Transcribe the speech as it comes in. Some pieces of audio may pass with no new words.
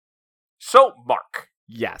So, Mark.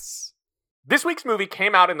 Yes. This week's movie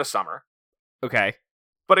came out in the summer. Okay.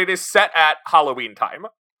 But it is set at Halloween time.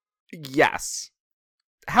 Yes.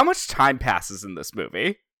 How much time passes in this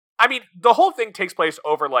movie? I mean, the whole thing takes place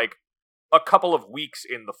over, like, a couple of weeks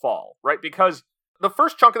in the fall, right? Because the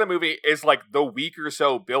first chunk of the movie is, like, the week or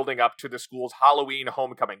so building up to the school's Halloween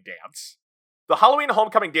homecoming dance. The Halloween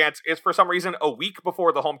homecoming dance is, for some reason, a week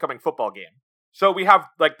before the homecoming football game. So we have,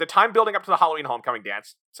 like, the time building up to the Halloween homecoming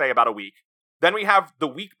dance, say about a week. Then we have the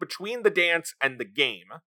week between the dance and the game.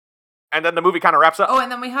 And then the movie kind of wraps up. Oh, and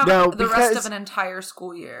then we have the rest of an entire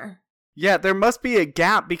school year. Yeah, there must be a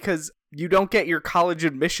gap because you don't get your college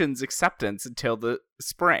admissions acceptance until the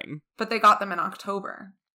spring. But they got them in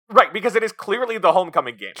October. Right, because it is clearly the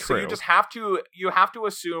homecoming game. True. So you just have to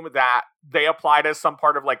assume that they applied as some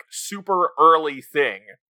part of, like, super early thing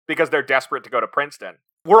because they're desperate to go to Princeton.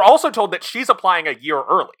 We're also told that she's applying a year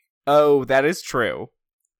early. Oh, that is true.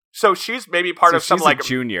 So she's maybe part of some, like,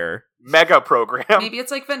 junior mega program. Maybe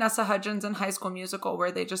it's like Vanessa Hudgens in High School Musical,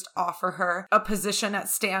 where they just offer her a position at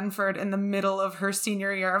Stanford in the middle of her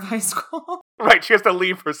senior year of high school. Right, she has to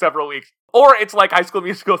leave for several weeks. Or it's like High School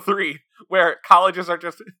Musical 3, where colleges are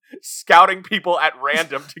just scouting people at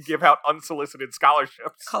random to give out unsolicited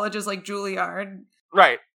scholarships. Colleges like Juilliard.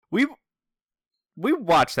 Right. We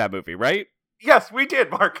watched that movie, right? Yes, we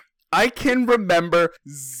did, Mark. I can remember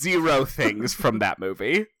zero things from that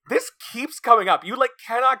movie. This keeps coming up. You, like,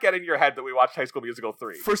 cannot get in your head that we watched High School Musical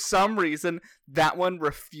 3. For some reason, that one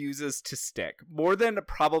refuses to stick. More than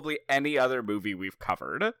probably any other movie we've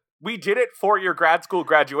covered. We did it for your grad school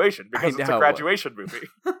graduation, because it's a graduation movie.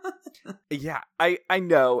 Yeah, I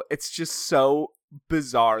know. It's just so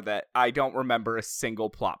bizarre that I don't remember a single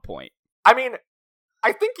plot point. I mean,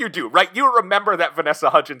 I think you do, right? You remember that Vanessa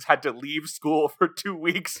Hudgens had to leave school for 2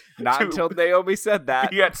 weeks. Not until Naomi said that.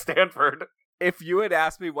 Be at Stanford. If you had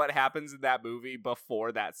asked me what happens in that movie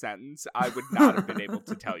before that sentence, I would not have been able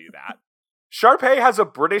to tell you that. Sharpay has a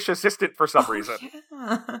British assistant for some reason.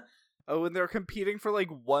 Yeah. Oh, and they're competing for, like,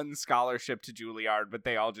 one scholarship to Juilliard, but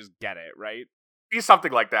they all just get it, right?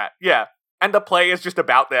 Something like that, yeah. And the play is just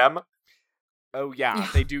about them. Oh, yeah.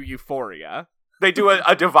 They do Euphoria. They do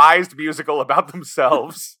a devised musical about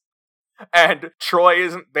themselves. And Troy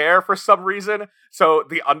isn't there for some reason, so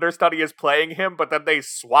the understudy is playing him, but then they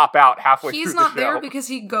swap out halfway through the show. He's not there because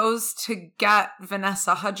he goes to get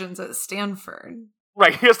Vanessa Hudgens at Stanford.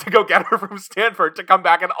 Right, he has to go get her from Stanford to come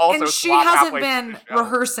back and also and she swap hasn't halfway been through the show.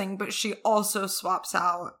 rehearsing, but she also swaps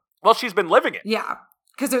out. Well, she's been living it. Yeah,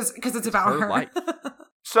 because it's about her. Life.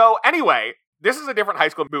 So anyway, this is a different high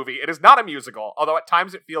school movie. It is not a musical, although at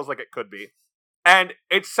times it feels like it could be. And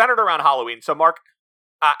it's centered around Halloween. So Mark,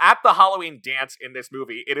 at the Halloween dance in this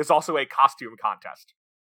movie, it is also a costume contest.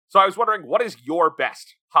 So I was wondering, what is your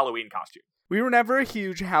best Halloween costume? We were never a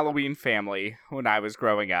huge Halloween family when I was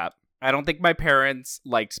growing up. I don't think my parents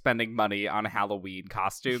liked spending money on Halloween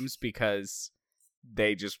costumes because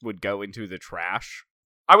they just would go into the trash.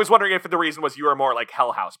 I was wondering if the reason was you were more like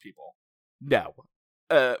Hell House people. No.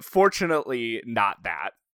 Fortunately, not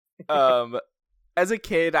that. As a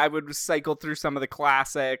kid, I would cycle through some of the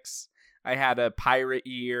classics. I had a pirate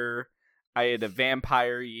year. I had a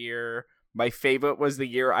vampire year. My favorite was the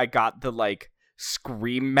year I got the, like,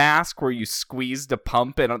 Scream mask where you squeezed a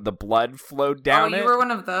pump and the blood flowed down it. Oh, you were one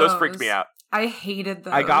of those. Those freaked me out. I hated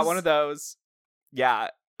those. I got one of those. Yeah,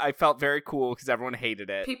 I felt very cool because everyone hated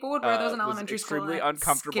it. People would wear those in elementary school. Extremely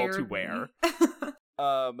uncomfortable to wear.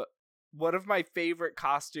 One of my favorite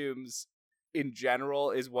costumes in general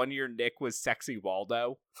is one year Nick was Sexy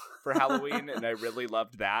Waldo for Halloween, and I really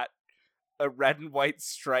loved that. A red and white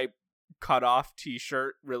striped cutoff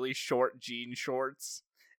t-shirt, really short jean shorts,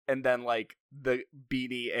 and then, like, the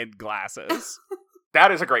beanie and glasses.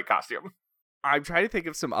 That is a great costume. I'm trying to think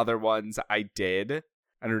of some other ones I did.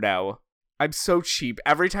 I don't know. I'm so cheap.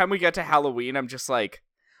 Every time we get to Halloween, I'm just like,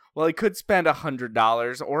 well, I could spend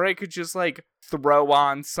 $100, or I could just, like, throw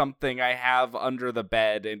on something I have under the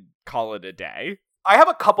bed and call it a day. I have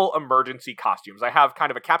a couple emergency costumes. I have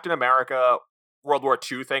kind of a Captain America World War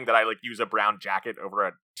II thing that I, like, use a brown jacket over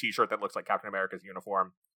a t-shirt that looks like Captain America's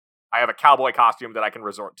uniform. I have a cowboy costume that I can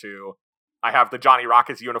resort to. I have the Johnny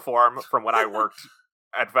Rockets uniform from when I worked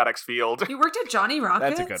at FedEx Field. You worked at Johnny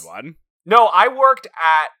Rockets? That's a good one. No, I worked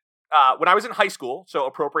at, when I was in high school, so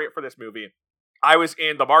appropriate for this movie, I was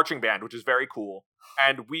in the marching band, which is very cool.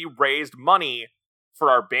 And we raised money for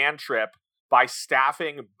our band trip by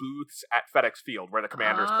staffing booths at FedEx Field where the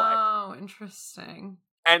Commanders play. Oh, interesting.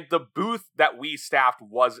 And the booth that we staffed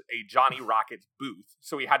was a Johnny Rockets booth.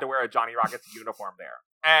 So we had to wear a Johnny Rockets uniform there.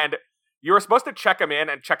 And you were supposed to check them in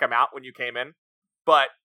and check them out when you came in. But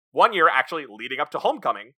one year, actually, leading up to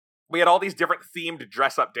homecoming, we had all these different themed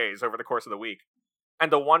dress-up days over the course of the week.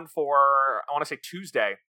 And the one for, I want to say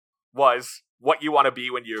Tuesday, was what you want to be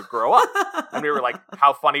when you grow up. And we were like,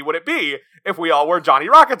 how funny would it be if we all were Johnny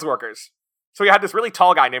Rockets workers? So we had this really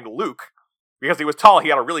tall guy named Luke. Because he was tall, he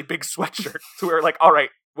had a really big sweatshirt. So we were like, all right,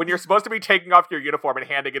 when you're supposed to be taking off your uniform and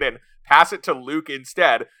handing it in, pass it to Luke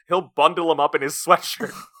instead. He'll bundle him up in his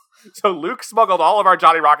sweatshirt. So Luke smuggled all of our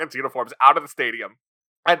Johnny Rockets uniforms out of the stadium.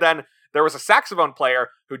 And then there was a saxophone player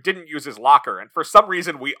who didn't use his locker. And for some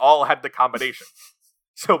reason, we all had the combination.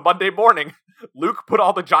 So Monday morning, Luke put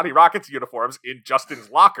all the Johnny Rockets uniforms in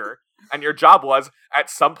Justin's locker. And your job was,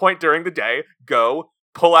 at some point during the day, go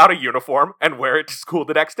pull out a uniform and wear it to school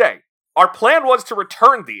the next day. Our plan was to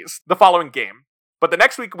return these the following game. But the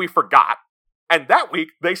next week we forgot. And that week,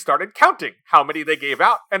 they started counting how many they gave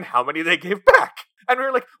out and how many they gave back. And we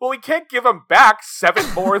were like, well, we can't give them back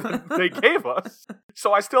 7 more than they gave us.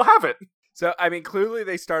 So I still have it. So, I mean, clearly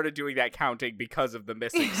they started doing that counting because of the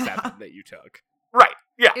missing 7 that you took. Right,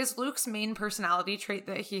 yeah. Is Luke's main personality trait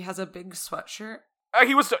that he has a big sweatshirt?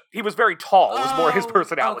 He was very tall. It was more his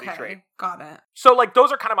personality trait. Got it. So, like,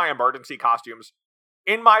 those are kind of my emergency costumes.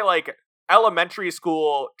 In my, like, elementary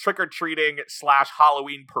school trick-or-treating /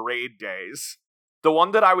 Halloween parade days, the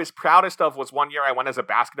one that I was proudest of was one year I went as a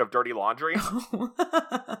basket of dirty laundry.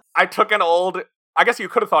 I took an old, I guess you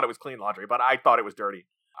could have thought it was clean laundry, but I thought it was dirty.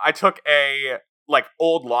 I took a, like,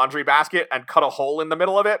 old laundry basket and cut a hole in the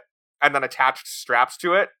middle of it, and then attached straps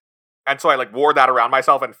to it. And so I, like, wore that around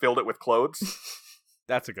myself and filled it with clothes.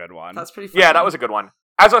 That's a good one. That's pretty funny. Yeah, that was a good one.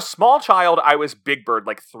 As a small child, I was Big Bird,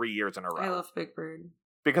 like, 3 years in a row. I love Big Bird.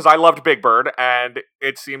 Because I loved Big Bird, and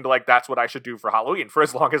it seemed like that's what I should do for Halloween for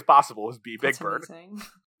as long as possible, was be Big Bird. Amazing.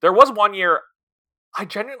 There was one year, I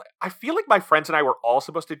feel like my friends and I were all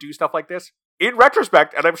supposed to do stuff like this. In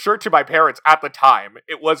retrospect, and I'm sure to my parents at the time,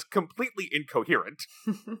 it was completely incoherent.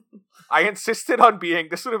 I insisted on being,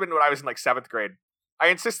 this would have been when I was in like 7th grade, I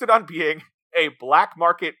insisted on being a black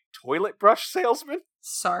market toilet brush salesman.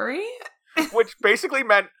 Sorry? Which basically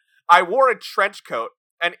meant I wore a trench coat,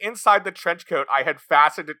 and inside the trench coat, I had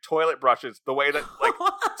fastened toilet brushes the way that, like,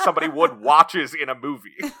 somebody would watches in a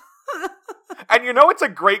movie. And you know it's a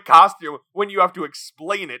great costume when you have to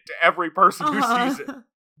explain it to every person who sees it.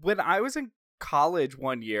 When I was in college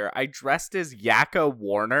one year, I dressed as Yakka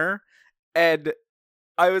Warner, and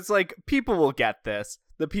I was like, people will get this.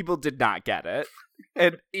 The people did not get it.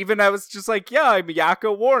 And even I was just like, yeah, I'm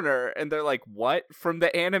Yakka Warner. And they're like, what? From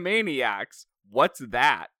the Animaniacs. What's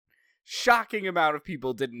that? Shocking amount of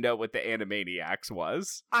people didn't know what the Animaniacs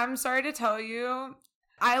was. I'm sorry to tell you,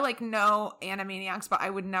 I like know Animaniacs, but I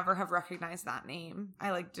would never have recognized that name.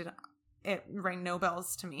 I like didn't. It rang no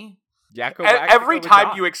bells to me. Yakko Every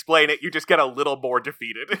time you explain it, you just get a little more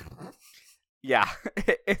defeated. Yeah,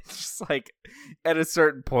 it's just like at a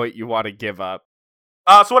certain point you want to give up.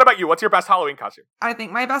 So what about you? What's your best Halloween costume? I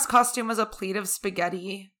think my best costume was a plate of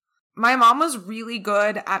spaghetti. My mom was really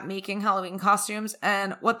good at making Halloween costumes,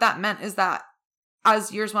 and what that meant is that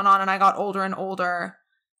as years went on and I got older and older,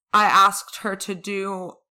 I asked her to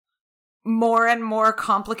do more and more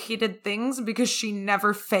complicated things because she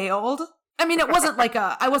never failed. I mean, it wasn't like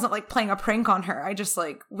I wasn't like playing a prank on her. I just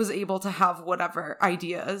like was able to have whatever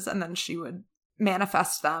ideas and then she would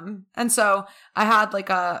manifest them. And so I had like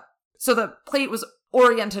so the plate was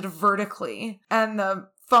oriented vertically and the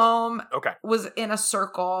foam was in a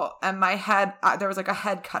circle and my head, there was like a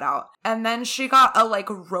head cut out. And then she got a like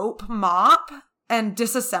rope mop and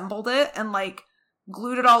disassembled it and like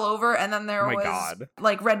glued it all over. And then there was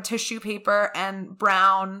like red tissue paper and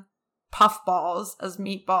brown puff balls as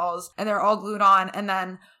meatballs and they're all glued on. And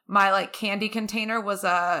then my like candy container was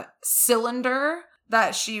a cylinder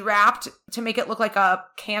that she wrapped to make it look like a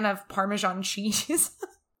can of Parmesan cheese.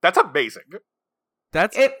 That's amazing.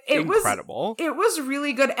 That's incredible. It was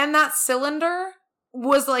really good. And that cylinder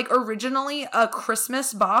was like originally a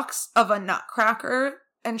Christmas box of a nutcracker.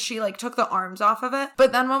 And she like took the arms off of it.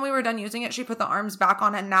 But then when we were done using it, she put the arms back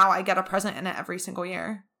on. And now I get a present in it every single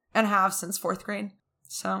year. And have since 4th grade.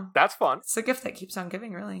 So that's fun. It's a gift that keeps on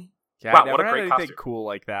giving, really. Yeah, wow, I never what a had great anything costume. Cool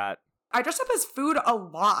like that. I dressed up as food a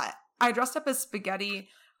lot. I dressed up as spaghetti,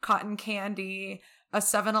 cotton candy, a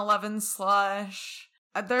 7-Eleven slush.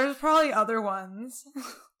 There's probably other ones.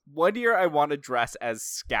 One year I want to dress as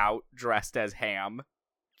Scout dressed as Ham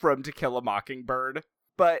from To Kill a Mockingbird,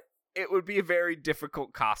 but it would be a very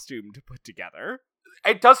difficult costume to put together.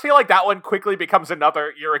 It does feel like that one quickly becomes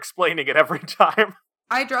another, you're explaining it every time.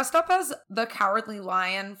 I dressed up as the Cowardly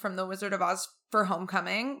Lion from The Wizard of Oz for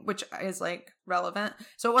Homecoming, which is like relevant.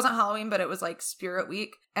 So it wasn't Halloween, but it was like Spirit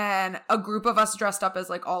Week. And a group of us dressed up as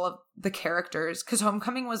like all of the characters because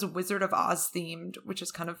Homecoming was Wizard of Oz themed, which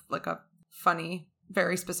is kind of like a funny,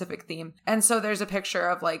 very specific theme. And so there's a picture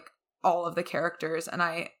of like all of the characters, and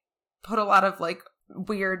I put a lot of like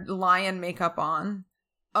weird lion makeup on.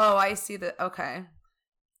 Oh, I see that. Okay.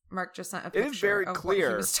 Mark just sent a picture. It is very of clear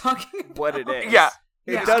what he was talking about. what it is. Yeah.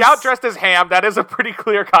 Yeah. Scout dressed as Ham. That is a pretty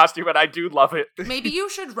clear costume, and I do love it. Maybe you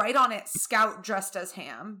should write on it Scout dressed as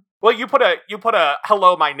Ham. Well, you put a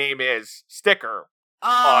 "Hello, my name is" sticker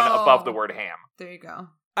on above the word Ham. There you go.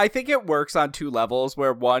 I think it works on two levels,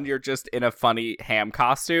 where one, you're just in a funny Ham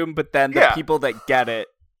costume, but then the people that get it.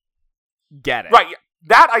 Right. Yeah.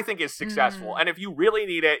 That I think is successful. And if you really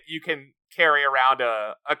need it, you can carry around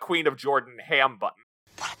a Queen of Jordan Ham button.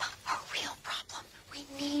 What about our real problem? We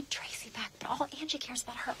need Tracy back, but all Angie cares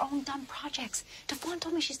about her own dumb projects. Devon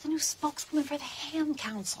told me she's the new spokeswoman for the Ham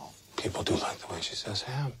Council. People do like the way she says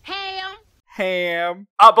ham. Ham.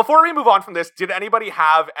 Before we move on from this, did anybody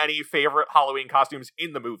have any favorite Halloween costumes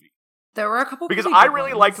in the movie? There were a couple Because pretty I good really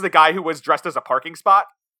ones. liked the guy who was dressed as a parking spot.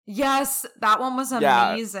 Yes, that one was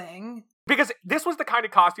Yeah. amazing. Because this was the kind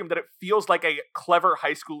of costume that it feels like a clever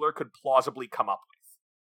high schooler could plausibly come up with.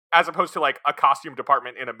 As opposed to like a costume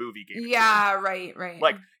department in a movie game. Yeah, right.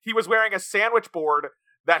 Like, he was wearing a sandwich board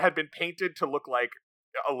that had been painted to look like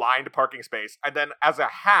a lined parking space. And then as a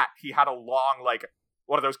hat, he had a long, like,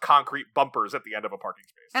 one of those concrete bumpers at the end of a parking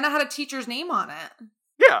space. And it had a teacher's name on it.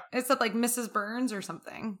 Yeah. It said like Mrs. Burns or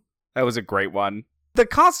something. That was a great one. The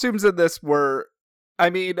costumes in this were, I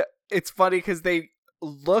mean, it's funny because they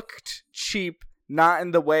looked cheap, not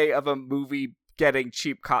in the way of a movie getting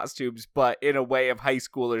cheap costumes, but in a way of high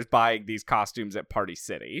schoolers buying these costumes at Party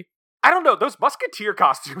City. I don't know. Those Musketeer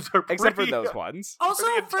costumes are pretty... Except for those ones. Also,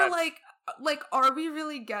 pretty for intense. like, are we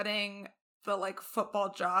really getting the like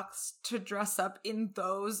football jocks to dress up in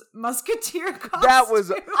those Musketeer costumes? That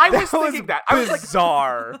was I was thinking that. I was like,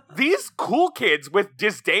 bizarre. these cool kids with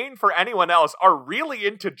disdain for anyone else are really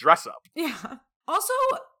into dress up. Yeah. Also,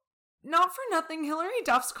 not for nothing, Hilary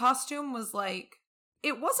Duff's costume was like,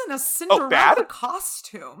 it wasn't a Cinderella bad?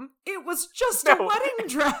 costume. It was just No. a wedding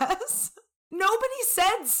dress. Nobody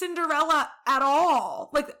said Cinderella at all,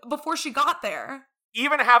 like, before she got there.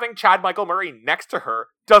 Even having Chad Michael Murray next to her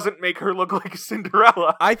doesn't make her look like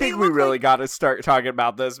Cinderella. I think They we look really like- got to start talking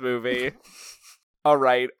about this movie. All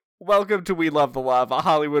right. Welcome to We Love the Love, a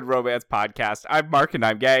Hollywood romance podcast. I'm Mark and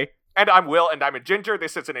I'm gay. And I'm Will, and I'm a ginger.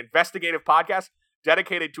 This is an investigative podcast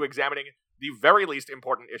dedicated to examining the very least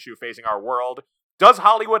important issue facing our world. Does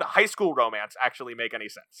Hollywood high school romance actually make any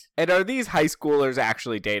sense? And are these high schoolers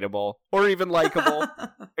actually dateable or even likable?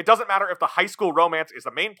 It doesn't matter if the high school romance is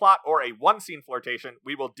the main plot or a one-scene flirtation.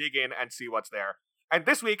 We will dig in and see what's there. And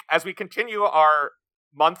this week, as we continue our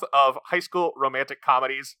month of high school romantic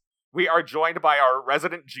comedies, we are joined by our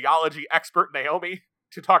resident geology expert, Naomi,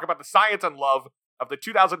 to talk about the science and love of the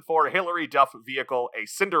 2004 Hilary Duff vehicle, A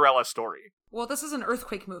Cinderella Story. Well, this is an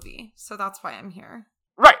earthquake movie, so that's why I'm here.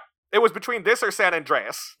 Right. It was between this or San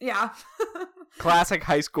Andreas. Yeah. Classic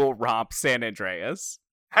high school romp, San Andreas.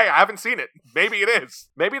 Hey, I haven't seen it. Maybe it is.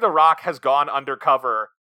 Maybe The Rock has gone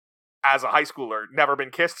undercover as a high schooler, never been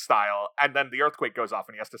kissed style, and then the earthquake goes off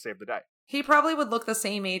and he has to save the day. He probably would look the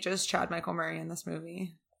same age as Chad Michael Murray in this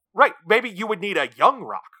movie. Right. Maybe you would need a young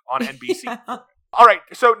Rock on NBC. Yeah. All right.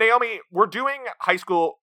 So, Naomi, we're doing high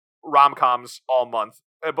school rom-coms all month.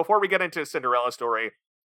 Before we get into Cinderella Story,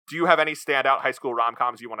 do you have any standout high school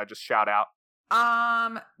rom-coms you want to just shout out?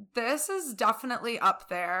 This is definitely up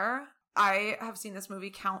there. I have seen this movie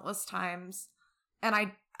countless times,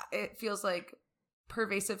 and it feels like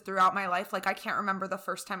pervasive throughout my life. Like, I can't remember the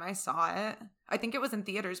first time I saw it. I think it was in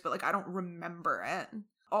theaters, but like, I don't remember it.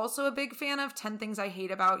 Also a big fan of 10 Things I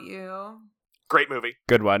Hate About You. Great movie.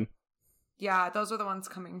 Good one. Yeah, those are the ones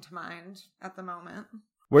coming to mind at the moment.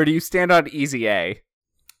 Where do you stand on Easy A?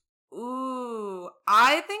 Ooh,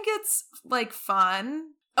 I think it's like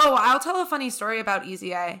fun. Oh, I'll tell a funny story about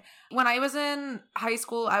Easy A. When I was in high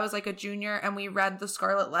school, I was like a junior and we read The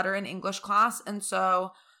Scarlet Letter in English class. And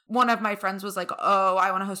so one of my friends was like, oh,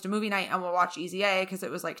 I want to host a movie night and we'll watch Easy A because it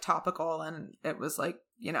was like topical and it was like,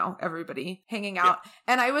 you know, everybody hanging out. Yeah.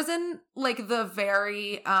 And I was in like the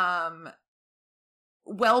very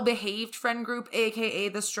well-behaved friend group, aka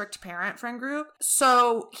the strict parent friend group.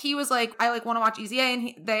 So he was like, I like want to watch Easy A,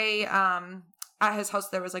 and they at his house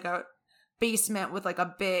there was like a basement with like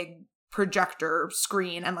a big projector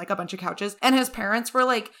screen and like a bunch of couches, and his parents were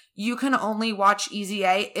like, you can only watch Easy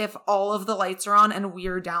A if all of the lights are on and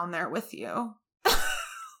we're down there with you.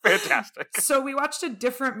 Fantastic. So we watched a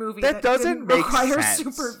different movie That doesn't didn't make require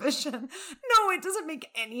sense. supervision. No, it doesn't make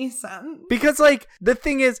any sense. Because, like, the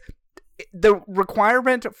thing is, the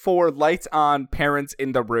requirement for lights on, parents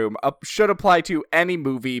in the room should apply to any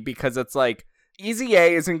movie, because it's like, Easy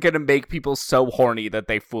A isn't going to make people so horny that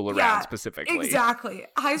they fool around Yeah, specifically. Exactly.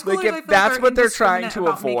 High schoolers, Like, if I feel that's like, what are they're trying indiscriminate to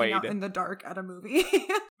about making out avoid. in the dark at a movie.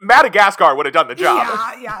 Madagascar would have done the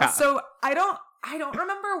job. Yeah. So I don't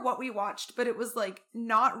remember what we watched, but it was like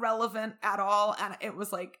not relevant at all, and it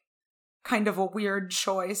was like kind of a weird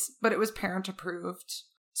choice, but it was parent approved.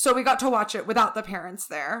 So we got to watch it without the parents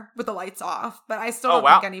there, with the lights off, but I still don't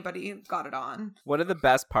think anybody got it on. One of the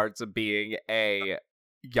best parts of being a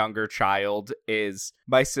younger child is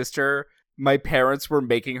my parents were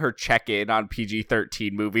making her check in on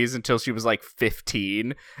PG-13 movies until she was like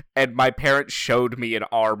 15, and my parents showed me an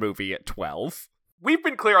R movie at 12. We've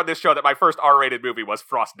been clear on this show that my first R-rated movie was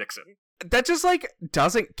Frost Nixon. That just, like,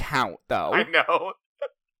 doesn't count, though. I know.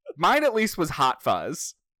 Mine, at least, was Hot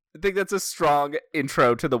Fuzz. I think that's a strong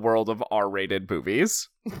intro to the world of R-rated movies.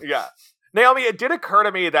 Yeah. Naomi, it did occur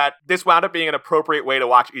to me that this wound up being an appropriate way to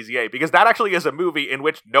watch Easy A, because that actually is a movie in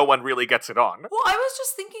which no one really gets it on. Well, I was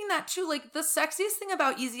just thinking that too. Like, the sexiest thing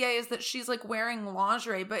about Easy A is that she's like wearing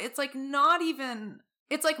lingerie, but it's like not even,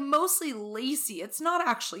 it's like mostly lacy. It's not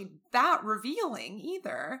actually that revealing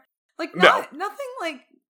either. Like, nothing like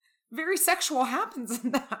very sexual happens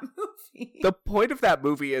in that movie. The point of that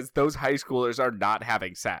movie is those high schoolers are not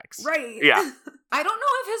having sex. Right. Yeah. I don't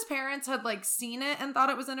know if his parents had like seen it and thought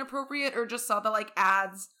it was inappropriate, or just saw the like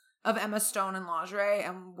ads of Emma Stone in lingerie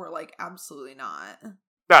and were like, absolutely not.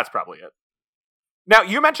 That's probably it. Now,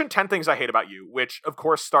 you mentioned 10 Things I Hate About You, which of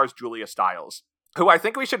course stars Julia Stiles, who I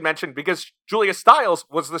think we should mention because Julia Stiles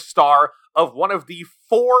was the star of one of the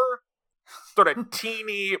 4 sort of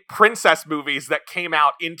teeny princess movies that came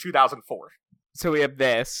out in 2004. So we have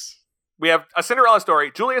this. We have A Cinderella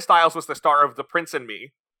Story. Julia Stiles was the star of The Prince and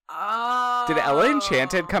Me. Oh. Did Ella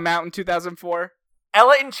Enchanted come out in 2004?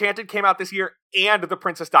 Ella Enchanted came out this year, and The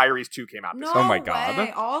Princess Diaries 2 came out this No year. Oh my God.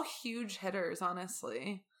 way. All huge hitters,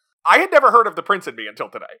 honestly. I had never heard of The Prince and Me until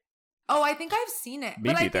today. Oh, I think I've seen it. Me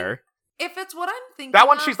but I neither. think if it's what I'm thinking, That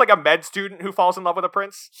one, of, she's like a med student who falls in love with a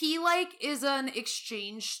prince. he like is an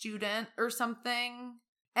exchange student or something,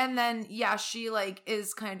 and then yeah, she like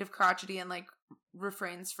is kind of crotchety and like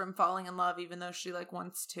refrains from falling in love even though she like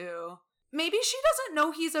wants to. Maybe she doesn't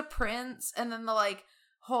know he's a prince, and then the like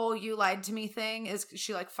whole "you lied to me" thing is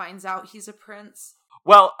she like finds out he's a prince.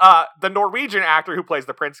 Well, the Norwegian actor who plays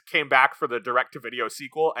the prince came back for the direct-to-video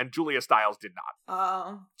sequel, and Julia Stiles did not.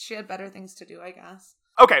 Oh, she had better things to do, I guess.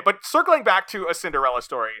 Okay, but circling back to A Cinderella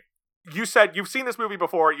Story, you said you've seen this movie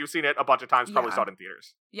before, you've seen it a bunch of times, probably Yeah. saw it in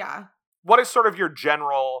theaters. Yeah. What is sort of your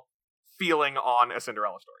general feeling on A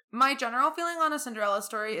Cinderella Story? My general feeling on A Cinderella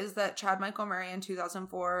Story is that Chad Michael Murray in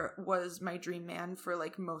 2004 was my dream man for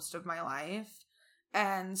like most of my life.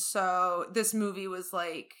 And so this movie was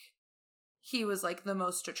like, he was like the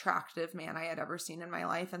most attractive man I had ever seen in my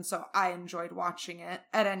life. And so I enjoyed watching it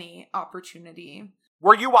at any opportunity.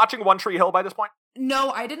 Were you watching One Tree Hill by this point? No,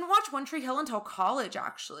 I didn't watch One Tree Hill until college,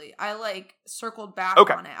 actually. I like circled back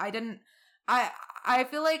on it. I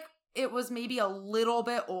feel like it was maybe a little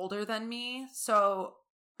bit older than me. So,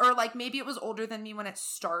 or like maybe it was older than me when it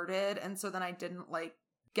started. And so then I didn't like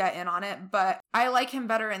get in on it. But I like him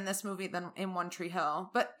better in this movie than in One Tree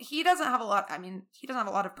Hill. But he doesn't have a lot, he doesn't have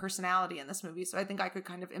a lot of personality in this movie. So I think I could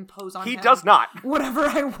kind of impose on him. He does not. Whatever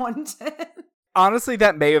I wanted. Honestly,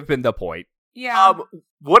 that may have been the point. Yeah.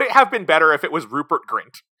 Would it have been better if it was Rupert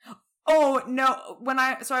Grint? Oh, no.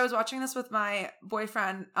 I was watching this with my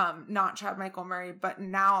boyfriend, not Chad Michael Murray, but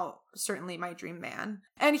now certainly my dream man.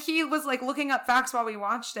 And he was like looking up facts while we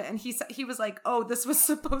watched it. And he was like, oh, this was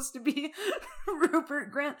supposed to be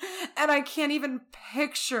Rupert Grint. And I can't even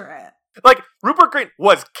picture it. Like, Rupert Grint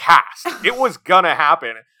was cast. It was gonna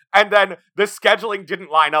happen. And then the scheduling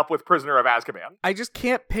didn't line up with Prisoner of Azkaban. I just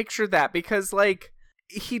can't picture that because, like,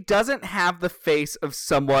 he doesn't have the face of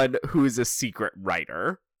someone who is a secret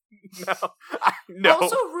writer. No.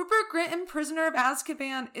 Also, Rupert Grint in Prisoner of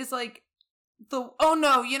Azkaban is like oh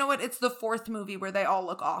no, you know what? It's the 4th movie where they all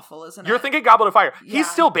look awful, isn't it? You're thinking Goblet of Fire. Yeah.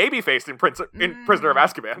 He's still baby-faced in Prisoner of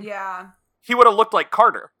Azkaban. Yeah. He would have looked like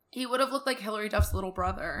Carter. He would have looked like Hilary Duff's little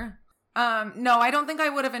brother. No, I don't think I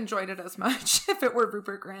would have enjoyed it as much if it were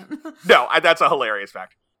Rupert Grint. No, that's a hilarious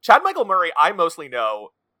fact. Chad Michael Murray, I mostly know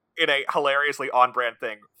in a hilariously on-brand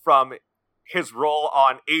thing from his role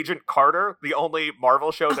on Agent Carter, the only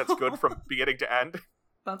Marvel show that's good from beginning to end.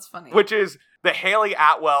 That's funny. Which is the Haley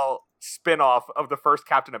Atwell spin-off of the first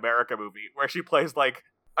Captain America movie, where she plays like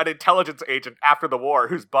an intelligence agent after the war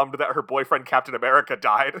who's bummed that her boyfriend Captain America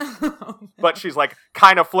died. But she's like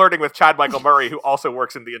kind of flirting with Chad Michael Murray, who also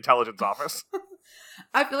works in the intelligence office.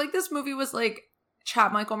 I feel like this movie was like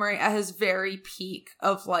Chad Michael Murray at his very peak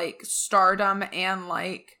of like stardom and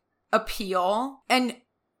like appeal. And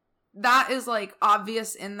that is like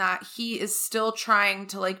obvious in that he is still trying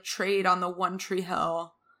to like trade on the One Tree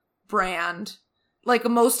Hill brand. Like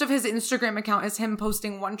most of his Instagram account is him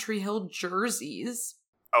posting One Tree Hill jerseys.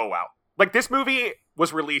 Oh, wow. Like this movie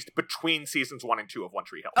was released between seasons 1 and 2 of One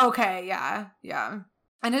Tree Hill. Okay, yeah.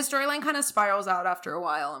 And his storyline kind of spirals out after a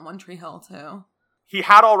while in One Tree Hill too. He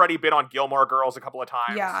had already been on Gilmore Girls a couple of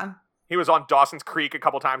times. Yeah. He was on Dawson's Creek a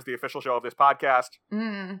couple times, the official show of this podcast.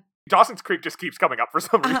 Mm. Dawson's Creek just keeps coming up for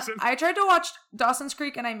some reason. I tried to watch Dawson's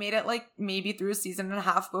Creek and I made it like maybe through a season and a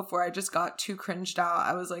half before I just got too cringed out.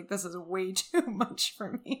 I was like, this is way too much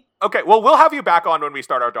for me. Okay, well, we'll have you back on when we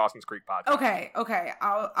start our Dawson's Creek podcast. Okay.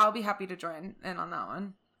 I'll be happy to join in on that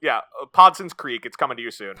one. Yeah, Podson's Creek, it's coming to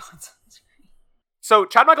you soon. So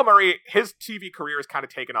Chad Michael Murray, his TV career is kind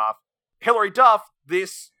of taken off. Hilary Duff,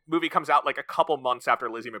 this movie comes out like a couple months after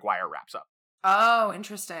Lizzie McGuire wraps up. Oh,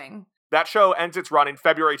 interesting. That show ends its run in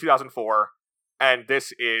February 2004, and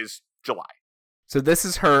this is July. So this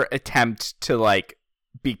is her attempt to, like,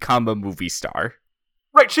 become a movie star.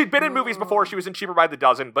 Right, she'd been in movies before. She was in Cheaper by the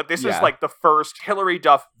Dozen, but this is like the first Hilary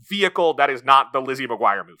Duff vehicle that is not the Lizzie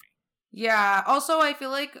McGuire movie. Yeah. Also, I feel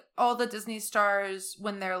like all the Disney stars,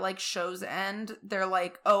 when their like shows end, they're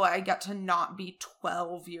like, oh, I get to not be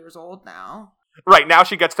 12 years old now. Right, now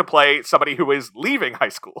she gets to play somebody who is leaving high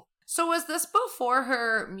school. So was this before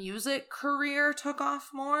her music career took off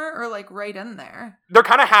more, or like right in there? They're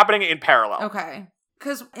kind of happening in parallel. Okay.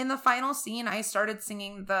 Because in the final scene, I started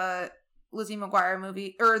singing the Lizzie McGuire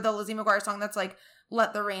movie, or the Lizzie McGuire song that's like,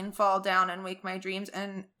 let the rain fall down and wake my dreams.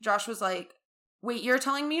 And Josh was like, wait, you're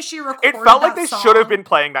telling me she recorded It felt like that they song should have been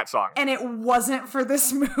playing that song. and it wasn't for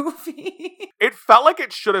this movie? It felt like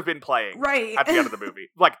it should have been playing Right. at the end of the movie.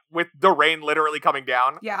 Like, with the rain literally coming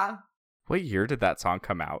down. Yeah. What year did that song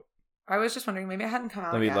come out? I was just wondering, maybe it hadn't come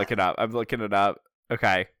out Let me yet. look it up. I'm looking it up.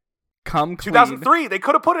 Okay. Come Clean. 2003, they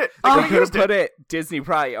could have put it. They Oh, could They have could have used put it. it. Disney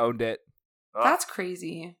probably owned it. That's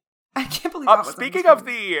crazy. I can't believe that was Speaking of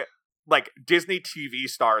the, like, Disney TV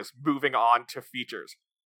stars moving on to features.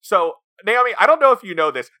 So, Naomi, I don't know if you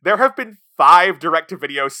know this. There have been 5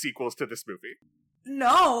 direct-to-video sequels to this movie.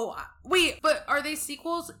 No. Wait, but are they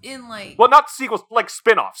sequels in like... Well, not sequels, like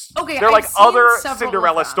spin-offs. Okay, They're I've like seen other several of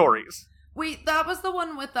Cinderella them. stories. Wait, that was the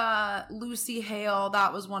one with Lucy Hale.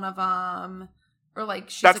 That was one of them. Or like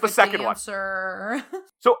she's That's like the a second one. dancer.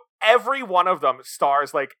 So every one of them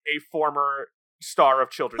stars like a former star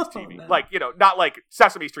of children's TV. man. Like, you know, not like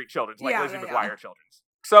Sesame Street children's, like Yeah, Lizzie yeah, McGuire yeah. children's.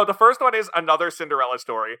 So the first one is Another Cinderella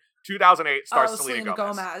Story. 2008 stars Selena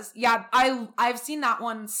Gomez. Yeah, I've seen that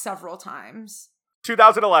one several times.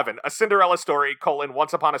 2011, A Cinderella Story,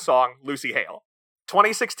 Once Upon a Song, Lucy Hale.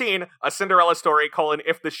 2016, A Cinderella Story,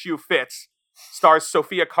 If the Shoe Fits, stars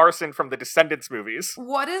Sophia Carson from the Descendants movies.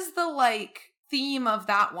 What is the like theme of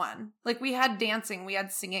that one? Like we had dancing, we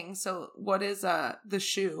had singing. So what is the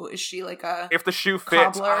shoe? Is she like a If the Shoe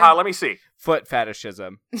Fits, cobbler? let me see. Foot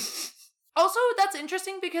fetishism. Also, that's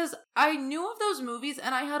interesting because I knew of those movies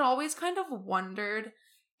and I had always kind of wondered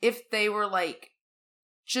if they were like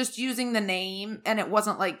just using the name and it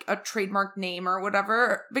wasn't like a trademark name or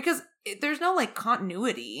whatever, because there's no like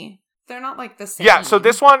continuity. They're not like the same. Yeah, so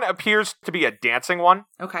this one appears to be a dancing one.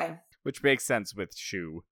 Okay, Which makes sense with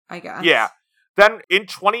shoe. I guess. Yeah. Then in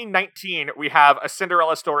 2019, we have A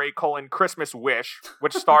Cinderella Story, Christmas Wish,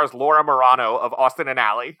 which stars Laura Morano of Austin and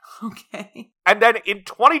Ally. Okay. And then in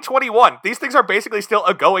 2021, these things are basically still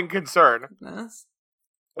a going concern. Goodness.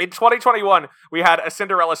 In 2021, we had A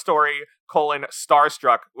Cinderella Story,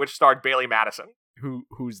 Starstruck, which starred Bailey Madison.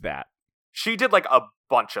 Who's that? She did like a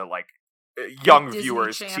bunch of like young Disney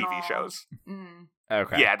viewers Channel. TV shows. Mm.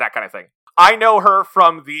 Okay. Yeah, that kind of thing. I know her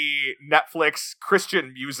from the Netflix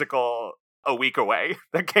Christian musical A Week Away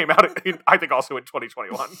that came out, I think, also in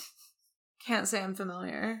 2021. Can't say I'm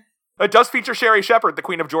familiar. It does feature Sherry Shepherd, the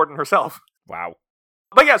Queen of Jordan herself. Wow.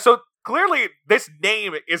 But yeah, so clearly this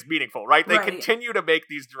name is meaningful, right? They Right. continue to make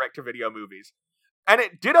these direct-to-video movies. And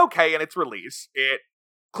it did okay in its release. It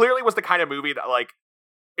clearly was the kind of movie that, like,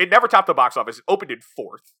 it never topped the box office. It opened in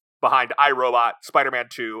 4th, behind iRobot, Spider-Man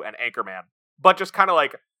 2, and Anchorman. But just kind of,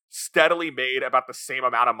 like, steadily made about the same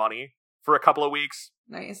amount of money for a couple of weeks.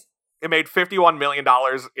 Nice. It made $51 million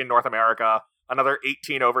in North America, another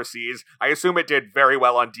 18 overseas. I assume it did very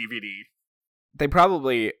well on DVD. They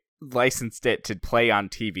probably licensed it to play on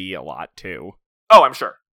TV a lot, too. Oh, I'm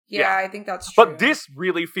sure. Yeah, Yeah. I think that's true. But this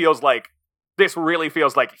really feels like this really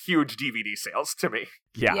feels like huge DVD sales to me.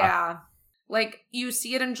 Yeah. Like, you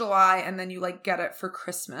see it in July, and then you, like, get it for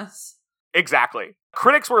Christmas. Exactly.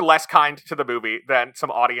 Critics were less kind to the movie than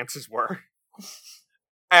some audiences were.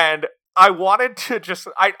 And I wanted to just...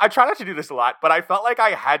 I try not to do this a lot, but I felt like I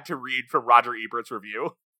had to read from Roger Ebert's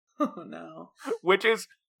review. Oh, no. Which is,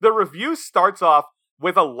 the review starts off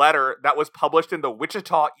with a letter that was published in the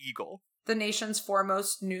Wichita Eagle. The nation's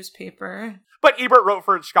foremost newspaper. But Ebert wrote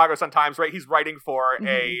for Chicago Sun-Times, right? He's writing for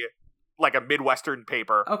a Midwestern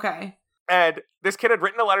paper. Okay. And this kid had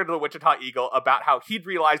written a letter to the Wichita Eagle about how he'd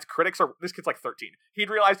realized this kid's like 13. He'd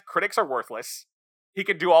realized critics are worthless. He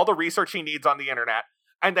can do all the research he needs on the internet.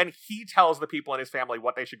 And then he tells the people in his family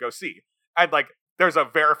what they should go see. And like, there's a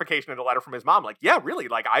verification in the letter from his mom. Like, yeah, really?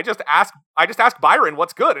 Like, I just ask Byron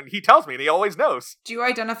what's good, and he tells me, and he always knows. Do you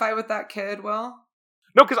identify with that kid, Will?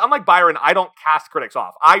 No, because unlike Byron, I don't cast critics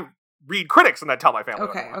off. I read critics and then tell my family.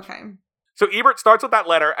 Okay. So Ebert starts with that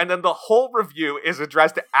letter, and then the whole review is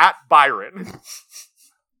addressed at Byron.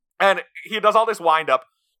 And he does all this wind-up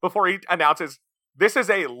before he announces, this is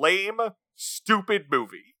a lame, stupid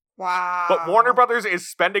movie. Wow. But Warner Brothers is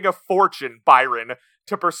spending a fortune, Byron,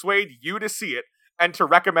 to persuade you to see it and to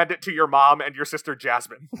recommend it to your mom and your sister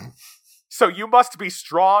Jasmine. So you must be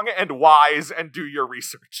strong and wise and do your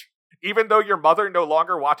research. Even though your mother no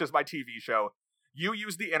longer watches my TV show, you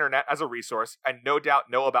use the internet as a resource and no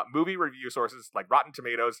doubt know about movie review sources like Rotten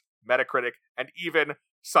Tomatoes, Metacritic, and even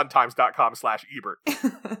suntimes.com/Ebert.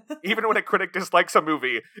 Even when a critic dislikes a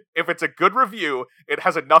movie, if it's a good review, it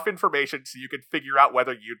has enough information so you can figure out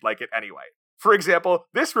whether you'd like it anyway. For example,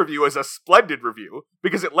 this review is a splendid review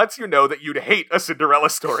because it lets you know that you'd hate A Cinderella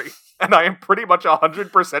Story, and I am pretty much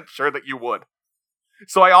 100% sure that you would.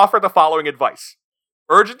 So I offer the following advice.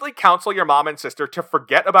 Urgently counsel your mom and sister to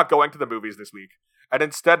forget about going to the movies this week, and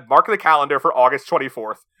instead mark the calendar for August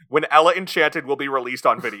 24th, when Ella Enchanted will be released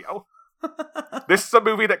on video. This is a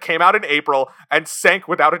movie that came out in April and sank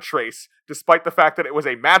without a trace, despite the fact that it was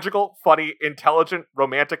a magical, funny, intelligent,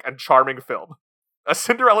 romantic, and charming film. A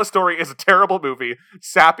Cinderella Story is a terrible movie,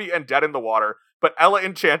 sappy and dead in the water, but Ella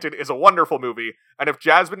Enchanted is a wonderful movie, and if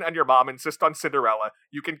Jasmine and your mom insist on Cinderella,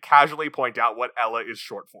 you can casually point out what Ella is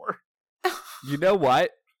short for. You know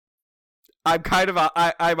what? I'm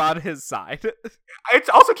I'm on his side. It's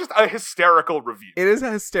also just a hysterical review. It is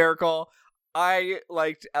hysterical. I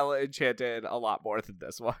liked Ella Enchanted a lot more than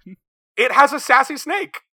this one. It has a sassy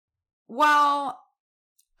snake. Well,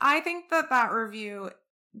 I think that review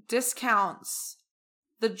discounts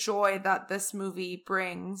the joy that this movie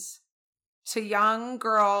brings to young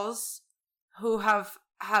girls who have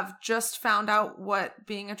just found out what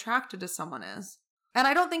being attracted to someone is. And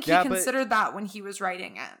I don't think he considered that when he was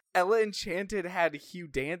writing it. Ella Enchanted had Hugh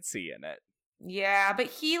Dancy in it. Yeah, but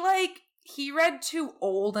he read too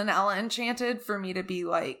old in Ella Enchanted for me to be,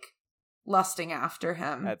 lusting after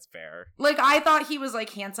him. That's fair. I thought he was,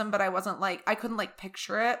 handsome, but I wasn't, I couldn't,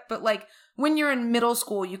 picture it. But, when you're in middle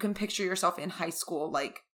school, you can picture yourself in high school,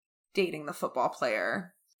 dating the football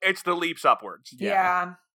player. It's the leaps upwards.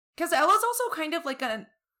 Yeah. Because Ella's also kind of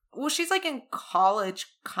she's in college,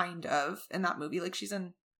 kind of, in that movie. She's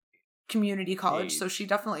in community college, so she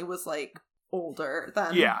definitely was older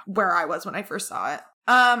than where I was when I first saw it.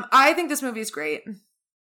 I think this movie is great.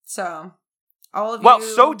 So, all of you. Well,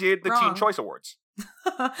 so did the wrong. Teen Choice Awards.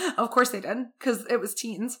 Of course they did, because it was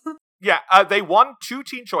teens. Yeah, they won 2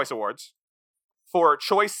 Teen Choice Awards for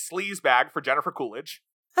Choice Sleazebag for Jennifer Coolidge.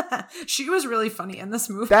 She was really funny in this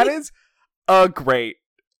movie. That is a great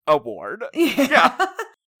award. Yeah.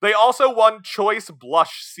 They also won Choice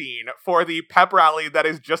Blush Scene for the pep rally that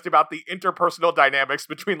is just about the interpersonal dynamics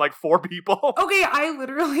between 4 people. Okay, I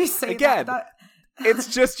literally say again, that. It's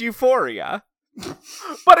just euphoria.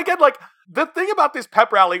 But again, the thing about this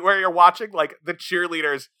pep rally where you're watching, the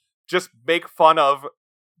cheerleaders just make fun of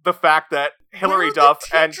the fact that Hilary Duff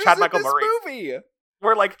and Chad Michael Murray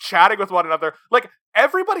were, chatting with one another.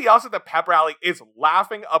 Everybody else at the pep rally is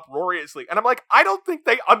laughing uproariously. And I'm I don't think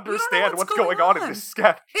they understand what's going on in this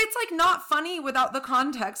sketch. It's, not funny without the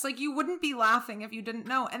context. You wouldn't be laughing if you didn't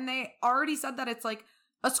know. And they already said that it's,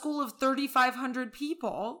 a school of 3,500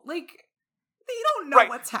 people. They don't know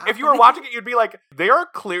what's happening. If you were watching it, you'd be they are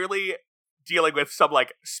clearly dealing with some,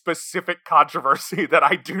 specific controversy that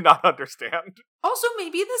I do not understand. Also,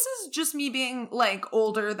 maybe this is just me being,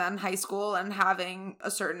 older than high school and having a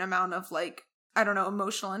certain amount of, I don't know,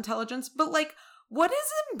 emotional intelligence, but what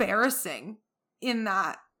is embarrassing in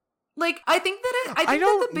that? I think that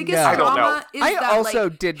the biggest drama is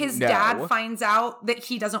that his dad finds out that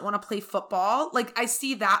he doesn't want to play football. I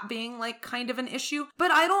see that being kind of an issue, but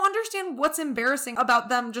I don't understand what's embarrassing about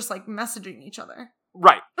them just messaging each other.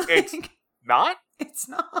 Right. It's not. It's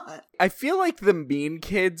not. I feel like the mean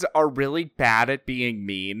kids are really bad at being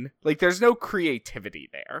mean. Like, there's no creativity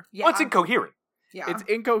there. Yeah. Well, it's incoherent. Yeah. It's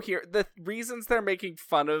incoherent. The reasons they're making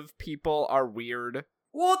fun of people are weird.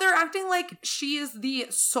 Well, they're acting like she is the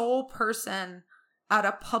sole person at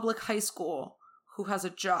a public high school who has a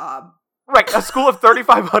job. Right, a school of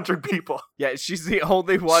 3,500 people. Yeah, she's the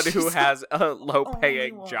only one who She's has a only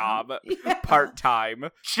low-paying one. job, Yeah.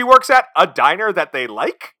 part-time. She works at a diner that they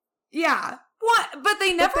like? Yeah. What? But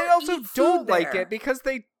they never But they also eat don't food like there. it because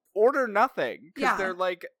they order nothing. Because Yeah. they're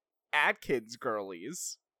like Atkins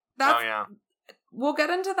girlies. That's, Oh, yeah. We'll get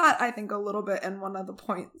into that, I think, a little bit in one of the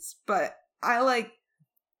points. But I,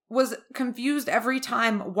 was confused every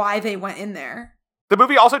time why they went in there. The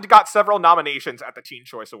movie also got several nominations at the Teen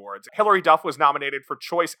Choice Awards. Hilary Duff was nominated for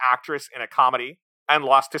Choice Actress in a Comedy and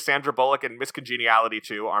lost to Sandra Bullock in Miss Congeniality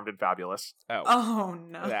 2, Armed and Fabulous. Oh,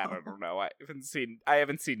 no. I don't know. I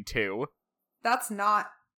haven't seen 2. That's not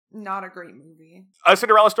a great movie. A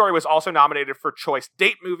Cinderella Story was also nominated for Choice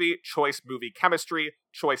Date Movie, Choice Movie Chemistry,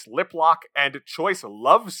 Choice Lip Lock, and Choice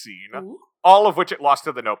Love Scene, Ooh. all of which it lost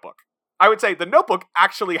to The Notebook. I would say The Notebook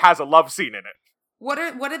actually has a love scene in it. What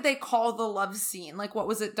did they call the love scene? Like, what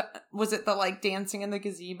was it? Was it the, dancing in the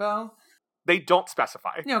gazebo? They don't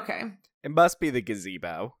specify. Okay. It must be the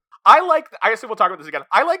gazebo. I assume we'll talk about this again.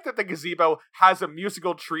 I like that the gazebo has a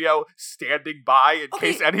musical trio standing by in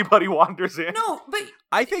Okay. case anybody wanders in. No, but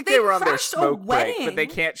I think They they were on their crashed a smoke break, but they wedding.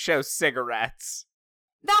 can't show cigarettes.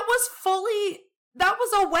 that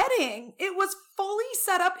was a wedding. It was fully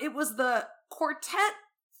set up. It was the quartet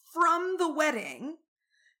from the wedding,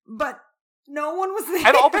 but no one was there.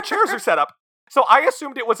 And all the chairs are set up. So I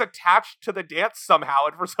assumed it was attached to the dance somehow,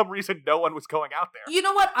 and for some reason no one was going out there. You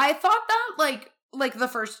know what? I thought that, like the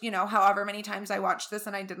first, however many times I watched this,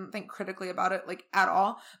 and I didn't think critically about it, at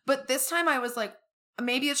all. But this time I was like,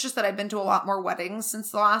 maybe it's just that I've been to a lot more weddings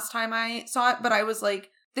since the last time I saw it, but I was like,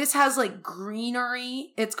 this has,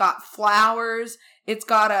 greenery. It's got flowers. It's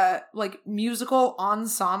got a, musical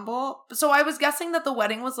ensemble. So I was guessing that the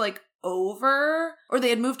wedding was, over, or they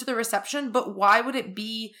had moved to the reception, but why would it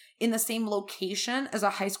be in the same location as a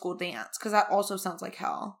high school dance? Because that also sounds like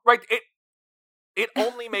hell. Right, it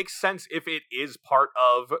only makes sense if it is part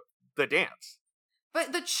of the dance.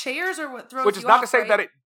 But the chairs are what throws Which is you not off, to say right? that it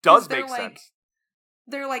does 'Cause they're, make sense.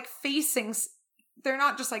 They're facing. They're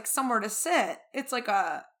not just somewhere to sit. It's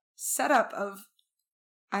a setup of.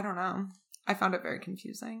 I don't know. I found it very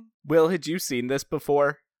confusing. Will, had you seen this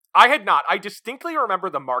before? I had not. I distinctly remember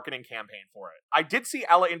the marketing campaign for it. I did see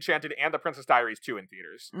Ella Enchanted and The Princess Diaries 2 in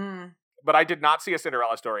theaters, but I did not see A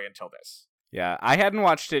Cinderella Story until this. Yeah, I hadn't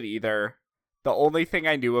watched it either. The only thing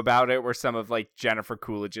I knew about it were some of Jennifer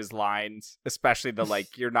Coolidge's lines, especially the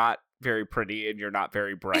you're not very pretty and you're not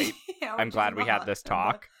very bright. Yeah, I'm glad we had this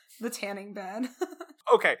talk. The tanning bed.